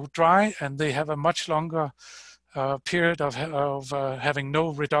aerosols go dry and they have a much longer period of having no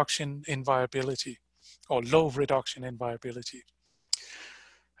reduction in viability, or low reduction in viability.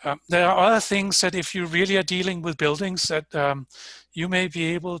 There are other things that if you really are dealing with buildings that you may be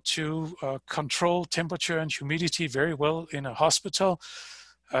able to control temperature and humidity very well in a hospital.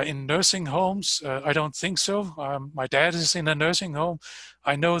 In nursing homes, I don't think so. My dad is in a nursing home.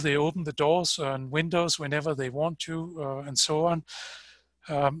 I know they open the doors and windows whenever they want to and so on.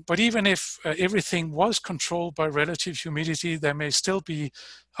 But even if everything was controlled by relative humidity, there may still be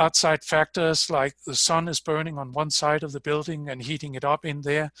outside factors like the sun is burning on one side of the building and heating it up in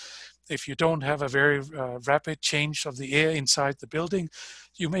there. If you don't have a very rapid change of the air inside the building,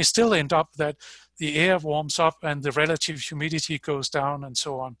 you may still end up that the air warms up and the relative humidity goes down and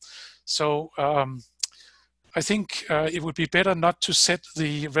so on. So I think it would be better not to set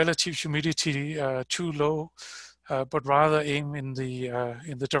the relative humidity too low, but rather aim in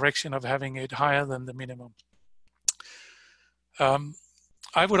the direction of having it higher than the minimum.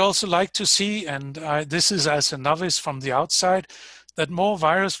 I would also like to see, and this is as a novice from the outside, that more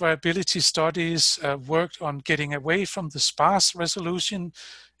virus viability studies worked on getting away from the sparse resolution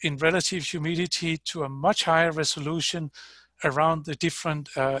in relative humidity to a much higher resolution around the different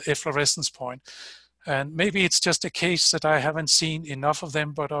efflorescence point. And maybe it's just a case that I haven't seen enough of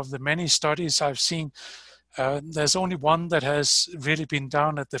them, but of the many studies I've seen, there's only one that has really been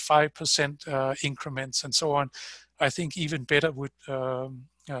down at the 5% increments and so on. I think even better would,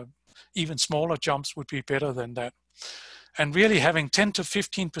 even smaller jumps would be better than that. And really having 10 to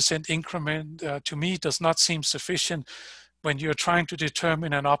 15% increment to me does not seem sufficient when you're trying to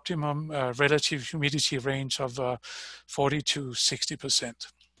determine an optimum relative humidity range of 40 to 60%.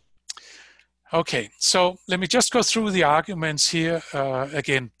 Okay, so let me just go through the arguments here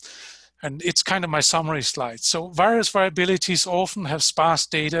again. And it's kind of my summary slide. So virus viabilities often have sparse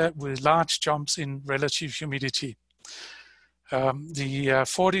data with large jumps in relative humidity. The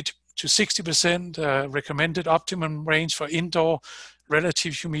 40 to 60% recommended optimum range for indoor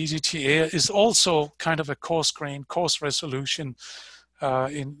relative humidity air is also kind of a coarse-grained, coarse resolution,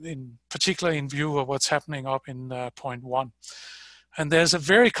 in particular in view of what's happening up in point 1. And there's a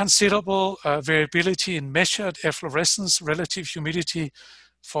very considerable variability in measured efflorescence relative humidity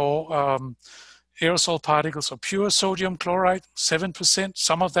for aerosol particles of pure sodium chloride, 7%.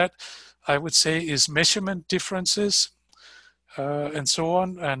 Some of that, I would say, is measurement differences and so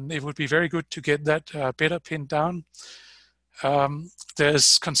on. And it would be very good to get that better pinned down.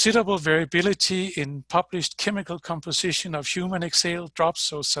 There's considerable variability in published chemical composition of human exhale drops,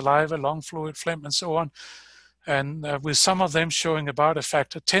 so saliva, lung fluid, phlegm, and so on. And with some of them showing about a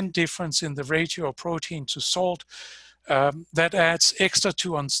factor 10 difference in the ratio of protein to salt, that adds extra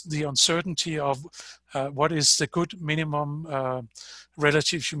to the uncertainty of what is the good minimum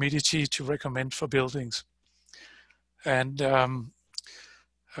relative humidity to recommend for buildings. And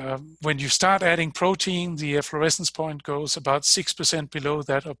when you start adding protein, the fluorescence point goes about 6% below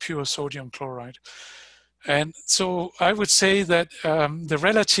that of pure sodium chloride. And so I would say that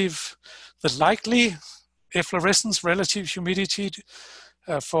the likely efflorescence relative humidity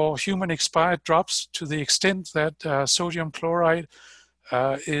for human expired drops to the extent that sodium chloride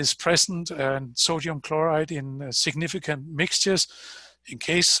is present and sodium chloride in significant mixtures, in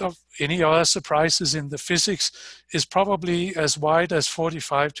case of any other surprises in the physics, is probably as wide as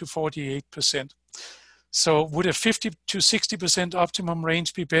 45 to 48%. So would a 50 to 60% optimum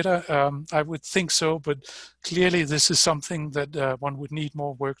range be better? I would think so, but clearly this is something that one would need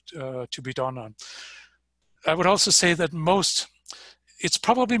more work to be done on. I would also say that it's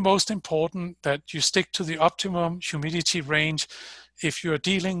probably most important that you stick to the optimum humidity range if you're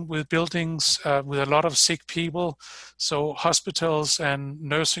dealing with buildings with a lot of sick people, so hospitals and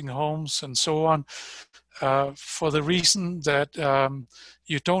nursing homes and so on, for the reason that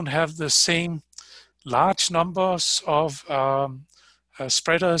you don't have the same large numbers of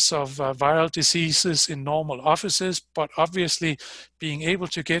spreaders of viral diseases in normal offices, but obviously being able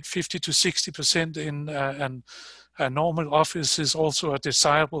to get 50 to 60% in a normal office is also a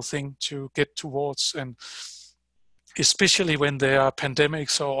desirable thing to get towards, and especially when there are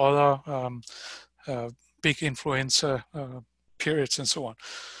pandemics or other big influenza periods and so on.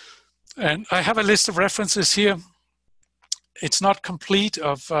 And I have a list of references here. It's not complete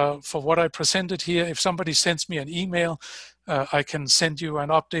for what I presented here. If somebody sends me an email, I can send you an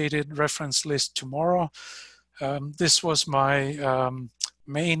updated reference list tomorrow. This was my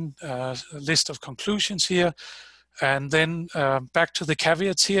main list of conclusions here. And then back to the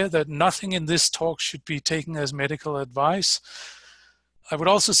caveats here, that nothing in this talk should be taken as medical advice. I would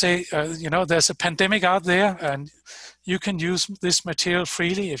also say, there's a pandemic out there and you can use this material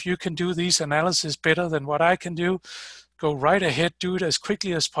freely. If you can do these analyses better than what I can do, go right ahead, do it as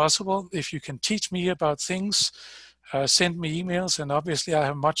quickly as possible. If you can teach me about things, send me emails, and obviously I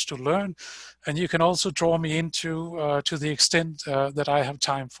have much to learn. And you can also draw me into to the extent that I have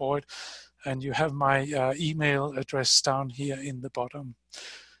time for it. And you have my email address down here in the bottom.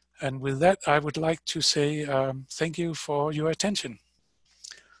 And with that, I would like to say thank you for your attention.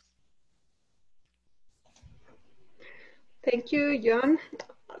 Thank you, Jörn.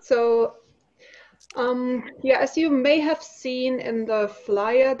 So, yeah, as you may have seen in the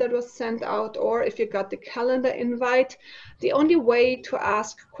flyer that was sent out, or if you got the calendar invite, the only way to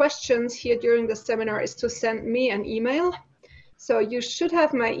ask questions here during the seminar is to send me an email. So you should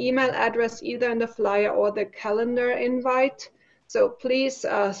have my email address either in the flyer or the calendar invite. So please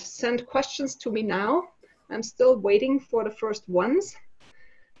send questions to me now. I'm still waiting for the first ones.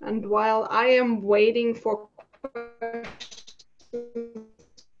 And while I am waiting for questions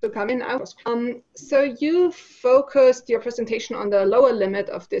to come in, so you focused your presentation on the lower limit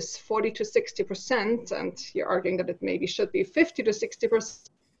of this 40 to 60%, and you're arguing that it maybe should be 50 to 60%.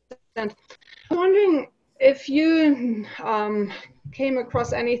 I'm wondering if you came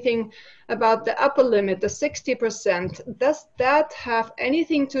across anything about the upper limit, the 60%, does that have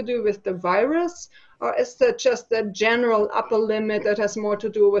anything to do with the virus, or is that just the general upper limit that has more to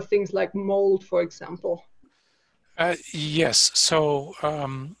do with things like mold, for example? Yes, so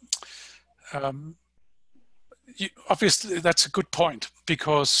obviously that's a good point,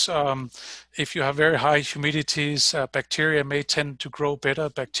 because if you have very high humidities, bacteria may tend to grow better.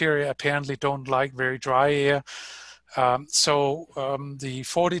 Bacteria apparently don't like very dry air. So the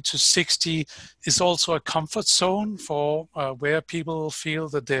 40 to 60 is also a comfort zone for where people feel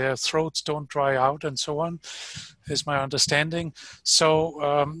that their throats don't dry out and so on, is my understanding.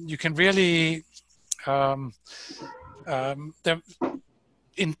 So you can really,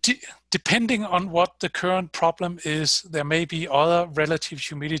 depending on what the current problem is, there may be other relative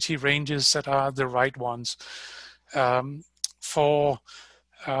humidity ranges that are the right ones.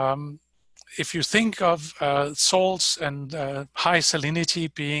 If you think of salts and high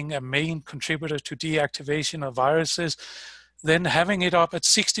salinity being a main contributor to deactivation of viruses, then having it up at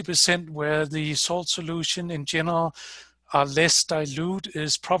 60% where the salt solution in general are less dilute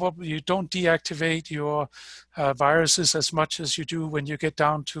is probably, you don't deactivate your viruses as much as you do when you get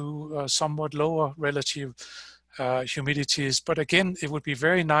down to somewhat lower relative humidities. But again, it would be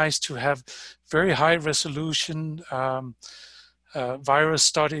very nice to have very high resolution virus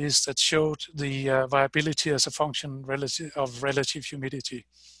studies that showed the viability as a function of relative humidity.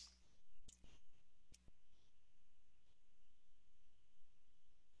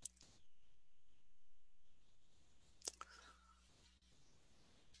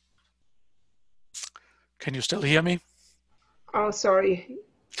 Can you still hear me? Oh, sorry.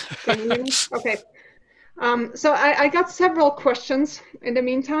 Can you hear me? Okay. So I got several questions in the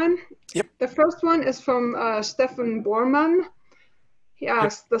meantime. Yep. The first one is from Stefan Bormann. He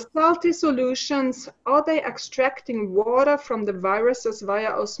asks, the salty solutions, are they extracting water from the viruses via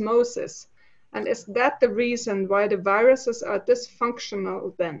osmosis? And is that the reason why the viruses are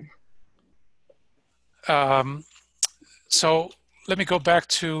dysfunctional then? So let me go back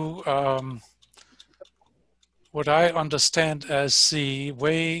to what I understand as the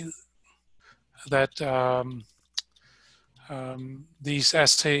way that these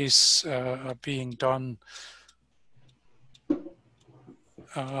assays are being done.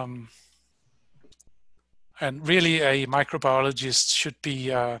 And really a microbiologist should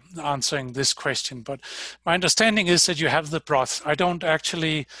be answering this question. But my understanding is that you have the broth. I don't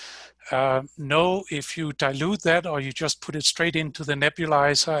actually know if you dilute that or you just put it straight into the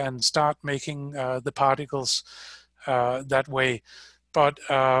nebulizer and start making the particles that way. But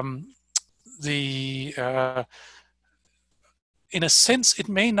in a sense, it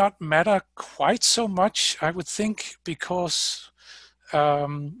may not matter quite so much, I would think, because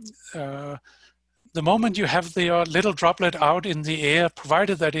the moment you have the little droplet out in the air,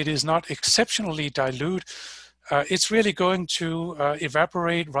 provided that it is not exceptionally dilute, it's really going to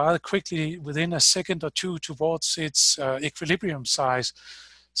evaporate rather quickly within a second or two towards its equilibrium size.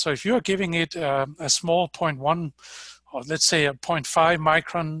 So if you're giving it a small 0.1 or let's say a 0.5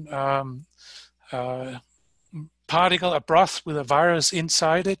 micron particle, a broth with a virus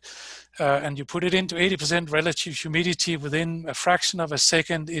inside it, and you put it into 80% relative humidity, within a fraction of a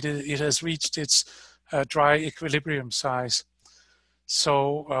second, it has reached its dry equilibrium size.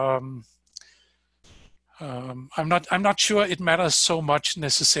 So I'm not sure it matters so much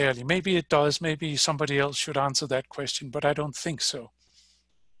necessarily. Maybe it does. Maybe somebody else should answer that question, but I don't think so.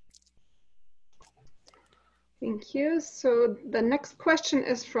 Thank you. So the next question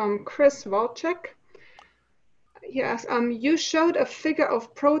is from Chris Walczak. Yes, you showed a figure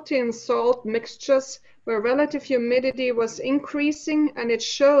of protein salt mixtures where relative humidity was increasing, and it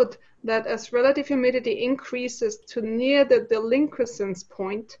showed that as relative humidity increases to near the deliquescence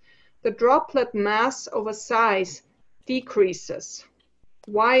point, the droplet mass over size decreases.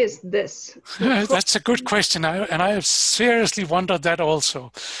 Why is this? That's a good question, and I have seriously wondered that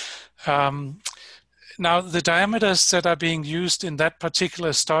also. Now, the diameters that are being used in that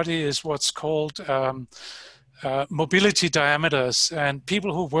particular study is what's called mobility diameters, and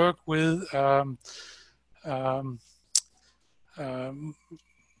people who work with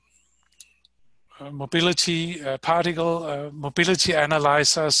particle mobility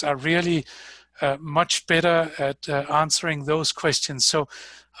analyzers are really much better at answering those questions. So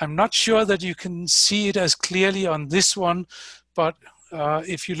I'm not sure that you can see it as clearly on this one, but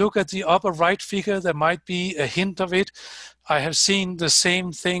if you look at the upper right figure, there might be a hint of it. I have seen the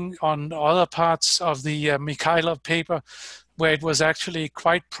same thing on other parts of the Mikhailov paper, where it was actually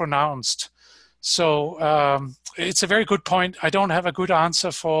quite pronounced. So it's a very good point. I don't have a good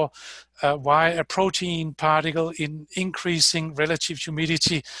answer for why a protein particle in increasing relative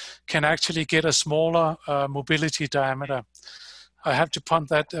humidity can actually get a smaller mobility diameter. I have to punt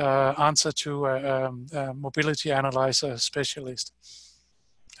that answer to a mobility analyzer specialist.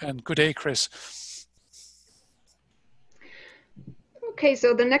 And good day, Chris. Okay,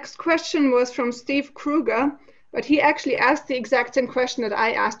 so the next question was from Steve Kruger, but he actually asked the exact same question that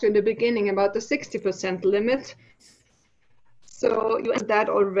I asked you in the beginning about the 60% limit. So you answered that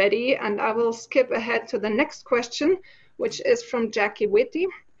already, and I will skip ahead to the next question, which is from Jackie Whitty.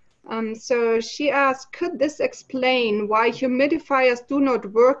 So she asked, could this explain why humidifiers do not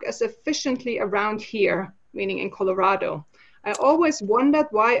work as efficiently around here, meaning in Colorado? I always wondered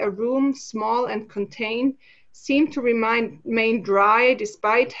why a room small and contained seemed to remain dry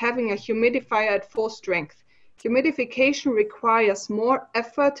despite having a humidifier at full strength. Humidification requires more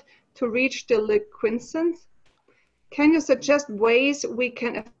effort to reach the liquescence. Can you suggest ways we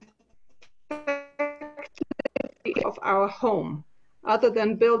can affect the of our home other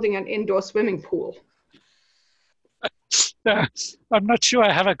than building an indoor swimming pool? I'm not sure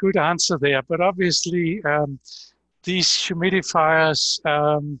I have a good answer there, but obviously these humidifiers,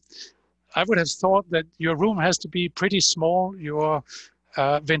 I would have thought that your room has to be pretty small. Your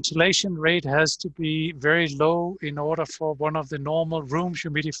ventilation rate has to be very low in order for one of the normal room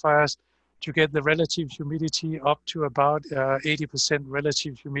humidifiers to get the relative humidity up to about 80%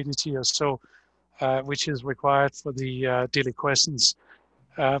 relative humidity or so, which is required for the deliquescence.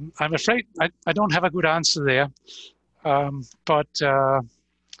 I'm afraid I don't have a good answer there,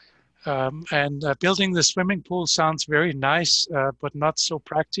 building the swimming pool sounds very nice, but not so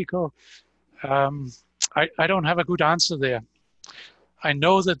practical. I don't have a good answer there. I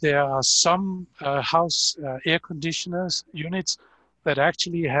know that there are some house air conditioners units that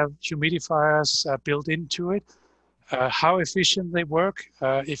actually have humidifiers built into it. How efficient they work,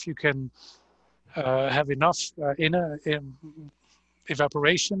 if you can have enough inner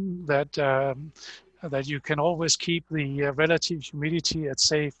evaporation that you can always keep the relative humidity at,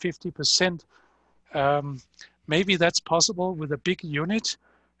 say, 50%. Maybe that's possible with a big unit.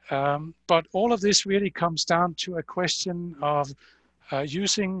 But all of this really comes down to a question of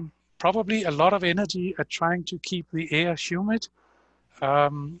using probably a lot of energy at trying to keep the air humid.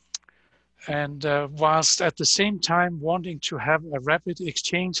 Whilst at the same time wanting to have a rapid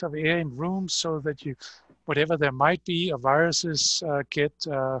exchange of air in rooms so that you, whatever there might be of viruses get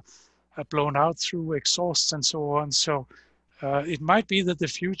blown out through exhausts and so on. So it might be that the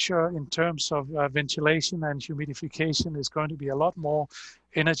future in terms of ventilation and humidification is going to be a lot more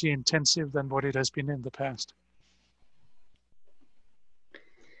energy intensive than what it has been in the past.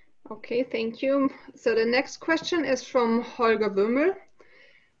 Okay, thank you. So the next question is from Holger Wümmel.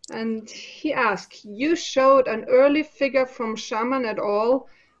 And he asked, you showed an early figure from Schamann et al.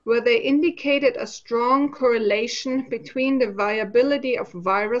 Where they indicated a strong correlation between the viability of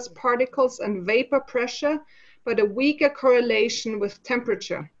virus particles and vapor pressure, but a weaker correlation with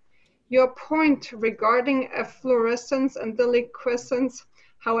temperature. Your point regarding efflorescence and deliquescence,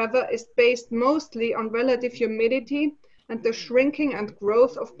 however, is based mostly on relative humidity and the shrinking and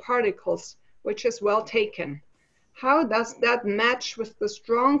growth of particles, which is well taken. How does that match with the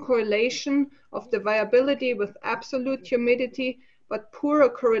strong correlation of the viability with absolute humidity, but poorer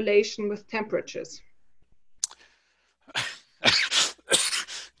correlation with temperatures?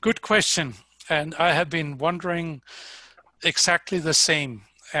 Good question. And I have been wondering exactly the same.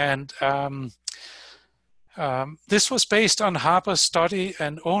 And this was based on Harper's study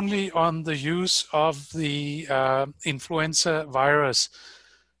and only on the use of the influenza virus.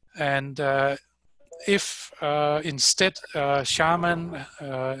 And if instead Schamann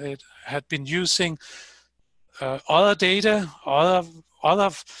it had been using other data,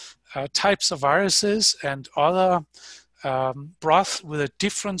 other types of viruses and other broth with a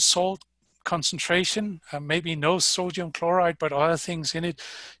different salt concentration, maybe no sodium chloride, but other things in it,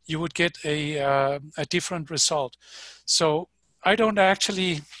 you would get a different result. So I don't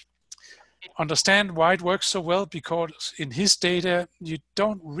actually understand why it works so well, because in his data, you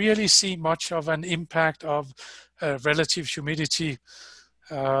don't really see much of an impact of relative humidity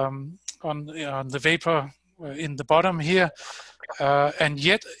on the vapor in the bottom here. And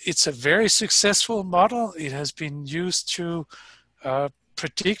yet it's a very successful model. It has been used to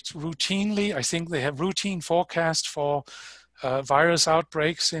predict routinely. I think they have routine forecast for virus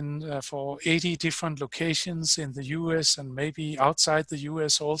outbreaks in for 80 different locations in the US and maybe outside the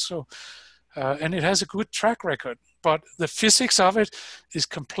US also. And it has a good track record, but the physics of it is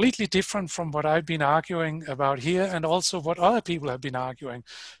completely different from what I've been arguing about here and also what other people have been arguing.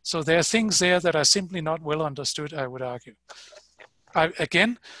 So there are things there that are simply not well understood, I would argue.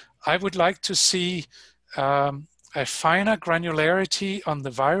 I would like to see a finer granularity on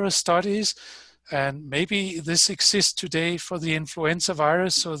the virus studies, and maybe this exists today for the influenza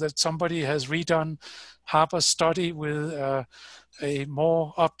virus so that somebody has redone Harper's study with a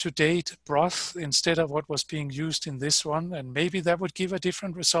more up-to-date broth instead of what was being used in this one, and maybe that would give a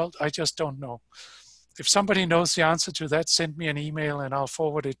different result. I just don't know. If somebody knows the answer to that, send me an email and I'll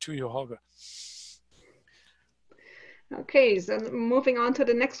forward it to you, Holger. Okay, so moving on to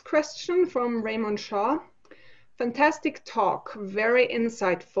the next question from Raymond Shaw. Fantastic talk, very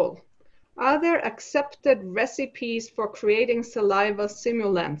insightful. Are there accepted recipes for creating saliva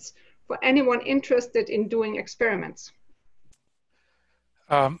simulants for anyone interested in doing experiments?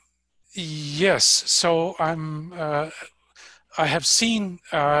 Yes, so I have seen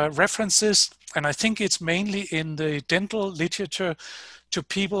references, and I think it's mainly in the dental literature, to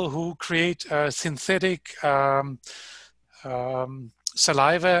people who create synthetic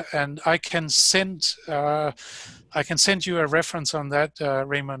saliva, and I can send you a reference on that,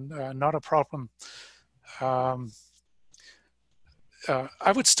 Raymond. Not a problem. I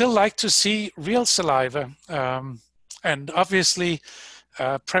would still like to see real saliva, and obviously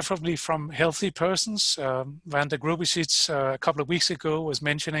preferably from healthy persons. Van der Grubesic a couple of weeks ago was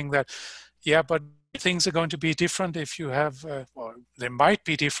mentioning that, yeah, but things are going to be different if you have, or they might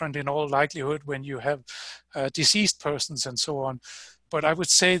be different in all likelihood when you have deceased persons and so on. But I would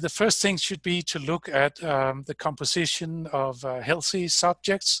say the first thing should be to look at the composition of healthy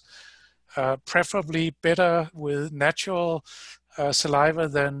subjects, preferably better with natural saliva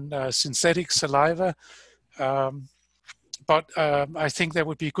than synthetic saliva. But I think there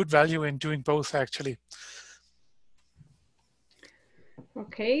would be good value in doing both, actually.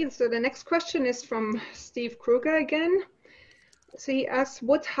 Okay, so the next question is from Steve Kruger again. So he asks,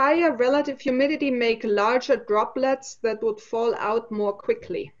 would higher relative humidity make larger droplets that would fall out more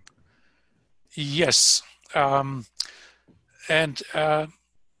quickly? Yes. And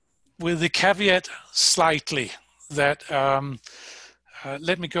with the caveat slightly that,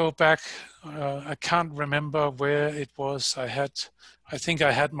 let me go back. I can't remember where it was. I think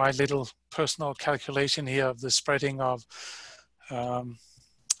I had my little personal calculation here of the spreading of,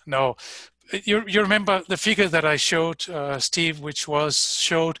 no. You remember the figure that I showed, Steve, which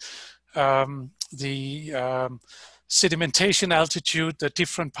showed the sedimentation altitude that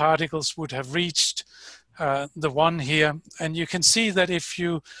different particles would have reached, the one here. And you can see that if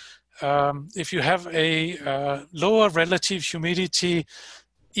you have a lower relative humidity,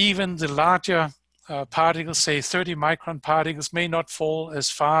 even the larger particles, say 30 micron particles, may not fall as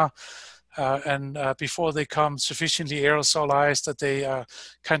far and before they come sufficiently aerosolized that they are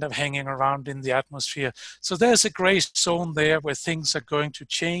kind of hanging around in the atmosphere. So there's a gray zone there where things are going to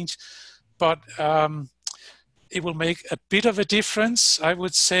change, but it will make a bit of a difference, I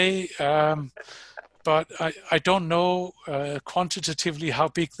would say, but I don't know quantitatively how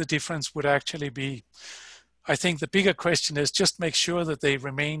big the difference would actually be. I think the bigger question is just make sure that they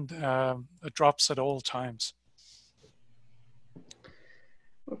remain drops at all times.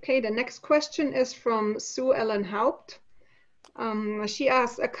 Okay, the next question is from Sue Ellen Haupt. She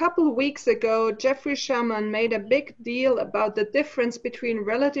asked, a couple of weeks ago, Jeffrey Sherman made a big deal about the difference between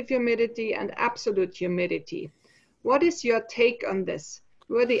relative humidity and absolute humidity. What is your take on this?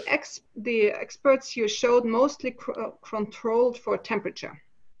 Were the experts you showed mostly controlled for temperature?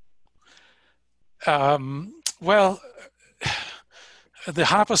 Well, the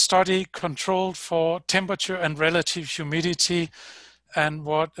Harper study controlled for temperature and relative humidity. And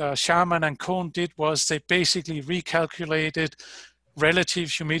what Sharman and Cohn did was they basically recalculated relative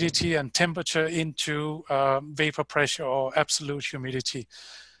humidity and temperature into vapor pressure or absolute humidity.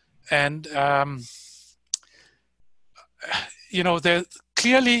 And, you know, there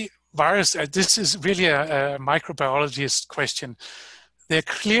clearly this is really a microbiologist question. They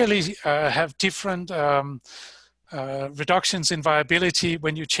clearly have different reductions in viability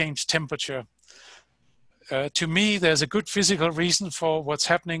when you change temperature. To me, there's a good physical reason for what's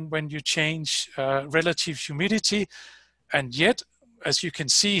happening when you change relative humidity. And yet, as you can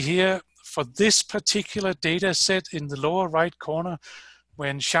see here, for this particular data set in the lower right corner,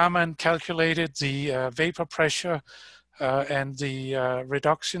 when Sharman calculated the vapor pressure and the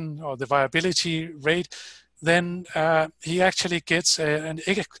reduction or the viability rate, then he actually gets an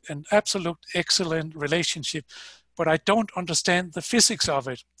absolute excellent relationship. But I don't understand the physics of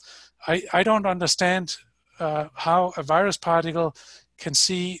it. I don't understand how a virus particle can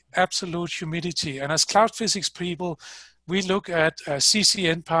see absolute humidity. And as cloud physics people, we look at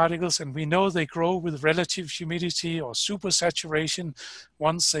CCN particles and we know they grow with relative humidity or supersaturation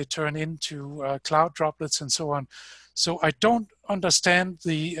once they turn into cloud droplets and so on. So I don't understand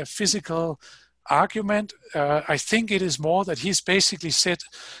the physical argument. I think it is more that he's basically said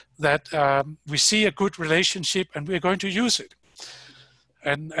that we see a good relationship and we're going to use it.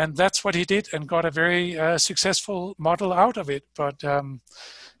 And that's what he did and got a very successful model out of it. But I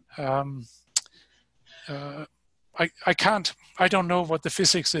don't know what the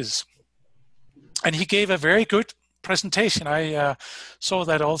physics is. And he gave a very good presentation. I saw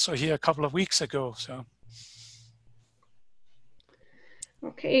that also here a couple of weeks ago. So.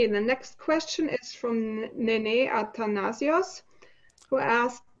 Okay, the next question is from Nene Athanasios, who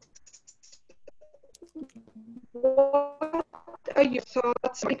asks, what are your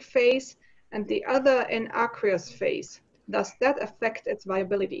thoughts on phase and the other in aqueous phase? Does that affect its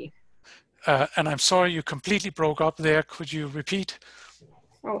viability? And I'm sorry, you completely broke up there. Could you repeat?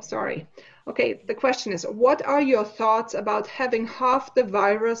 Oh, sorry. Okay, the question is, what are your thoughts about having half the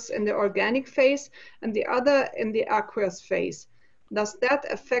virus in the organic phase and the other in the aqueous phase? Does that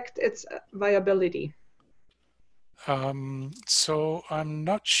affect its viability? So I'm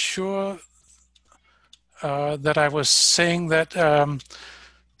not sure that I was saying that.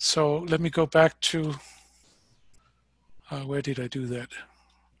 So let me go back to, Where did I do that?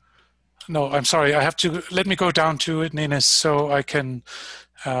 No, I'm sorry. I have to, let me go down to it, Nines, so I can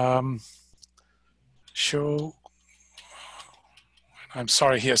show. I'm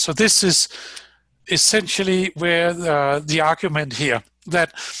sorry here. So this is essentially where the argument here,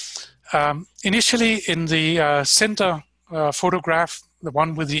 that initially in the center photograph, the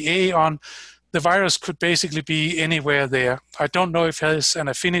one with the A on, the virus could basically be anywhere there. I don't know if it has an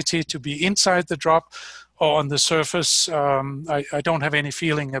affinity to be inside the drop or on the surface. I don't have any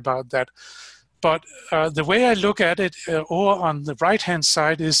feeling about that. But the way I look at it, or on the right-hand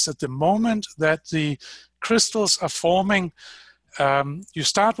side, is that the moment that the crystals are forming, you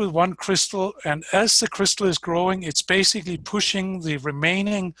start with one crystal, and as the crystal is growing, it's basically pushing the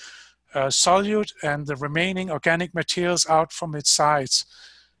remaining solute and the remaining organic materials out from its sides.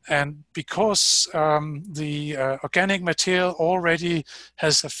 And because the organic material already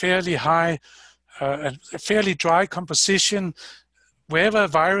has a fairly high, a fairly dry composition, wherever a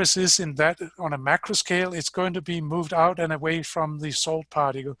virus is in that on a macro scale, it's going to be moved out and away from the salt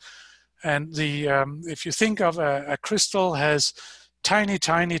particle. And the if you think of a crystal has tiny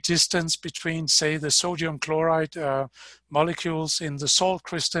distance between, say, the sodium chloride molecules in the salt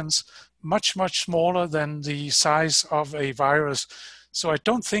crystals, much smaller than the size of a virus. So I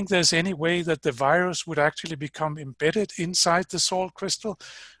don't think there's any way that the virus would actually become embedded inside the salt crystal.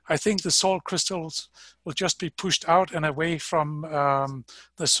 I think the salt crystals will just be pushed out and away from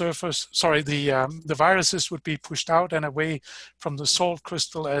the surface. Sorry, the viruses would be pushed out and away from the salt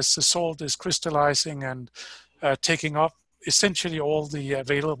crystal as the salt is crystallizing and taking up essentially all the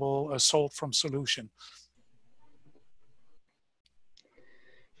available salt from solution.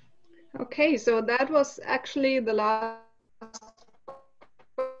 Okay, so that was actually the last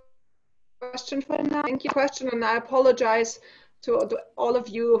question for now. Thank you for the question, and I apologize to all of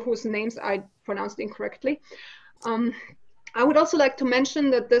you whose names I pronounced incorrectly. I would also like to mention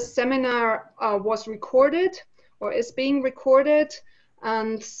that this seminar was recorded or is being recorded.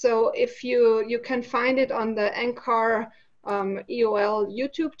 And so if you can find it on the NCAR EOL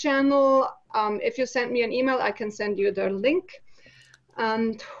YouTube channel. If you send me an email, I can send you the link.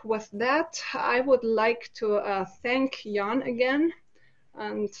 And with that, I would like to thank Jan again.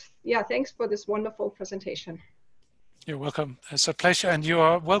 And yeah, thanks for this wonderful presentation. You're welcome. It's a pleasure. And you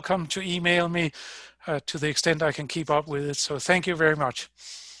are welcome to email me to the extent I can keep up with it. So thank you very much.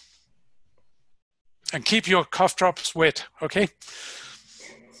 And keep your cough drops wet, okay?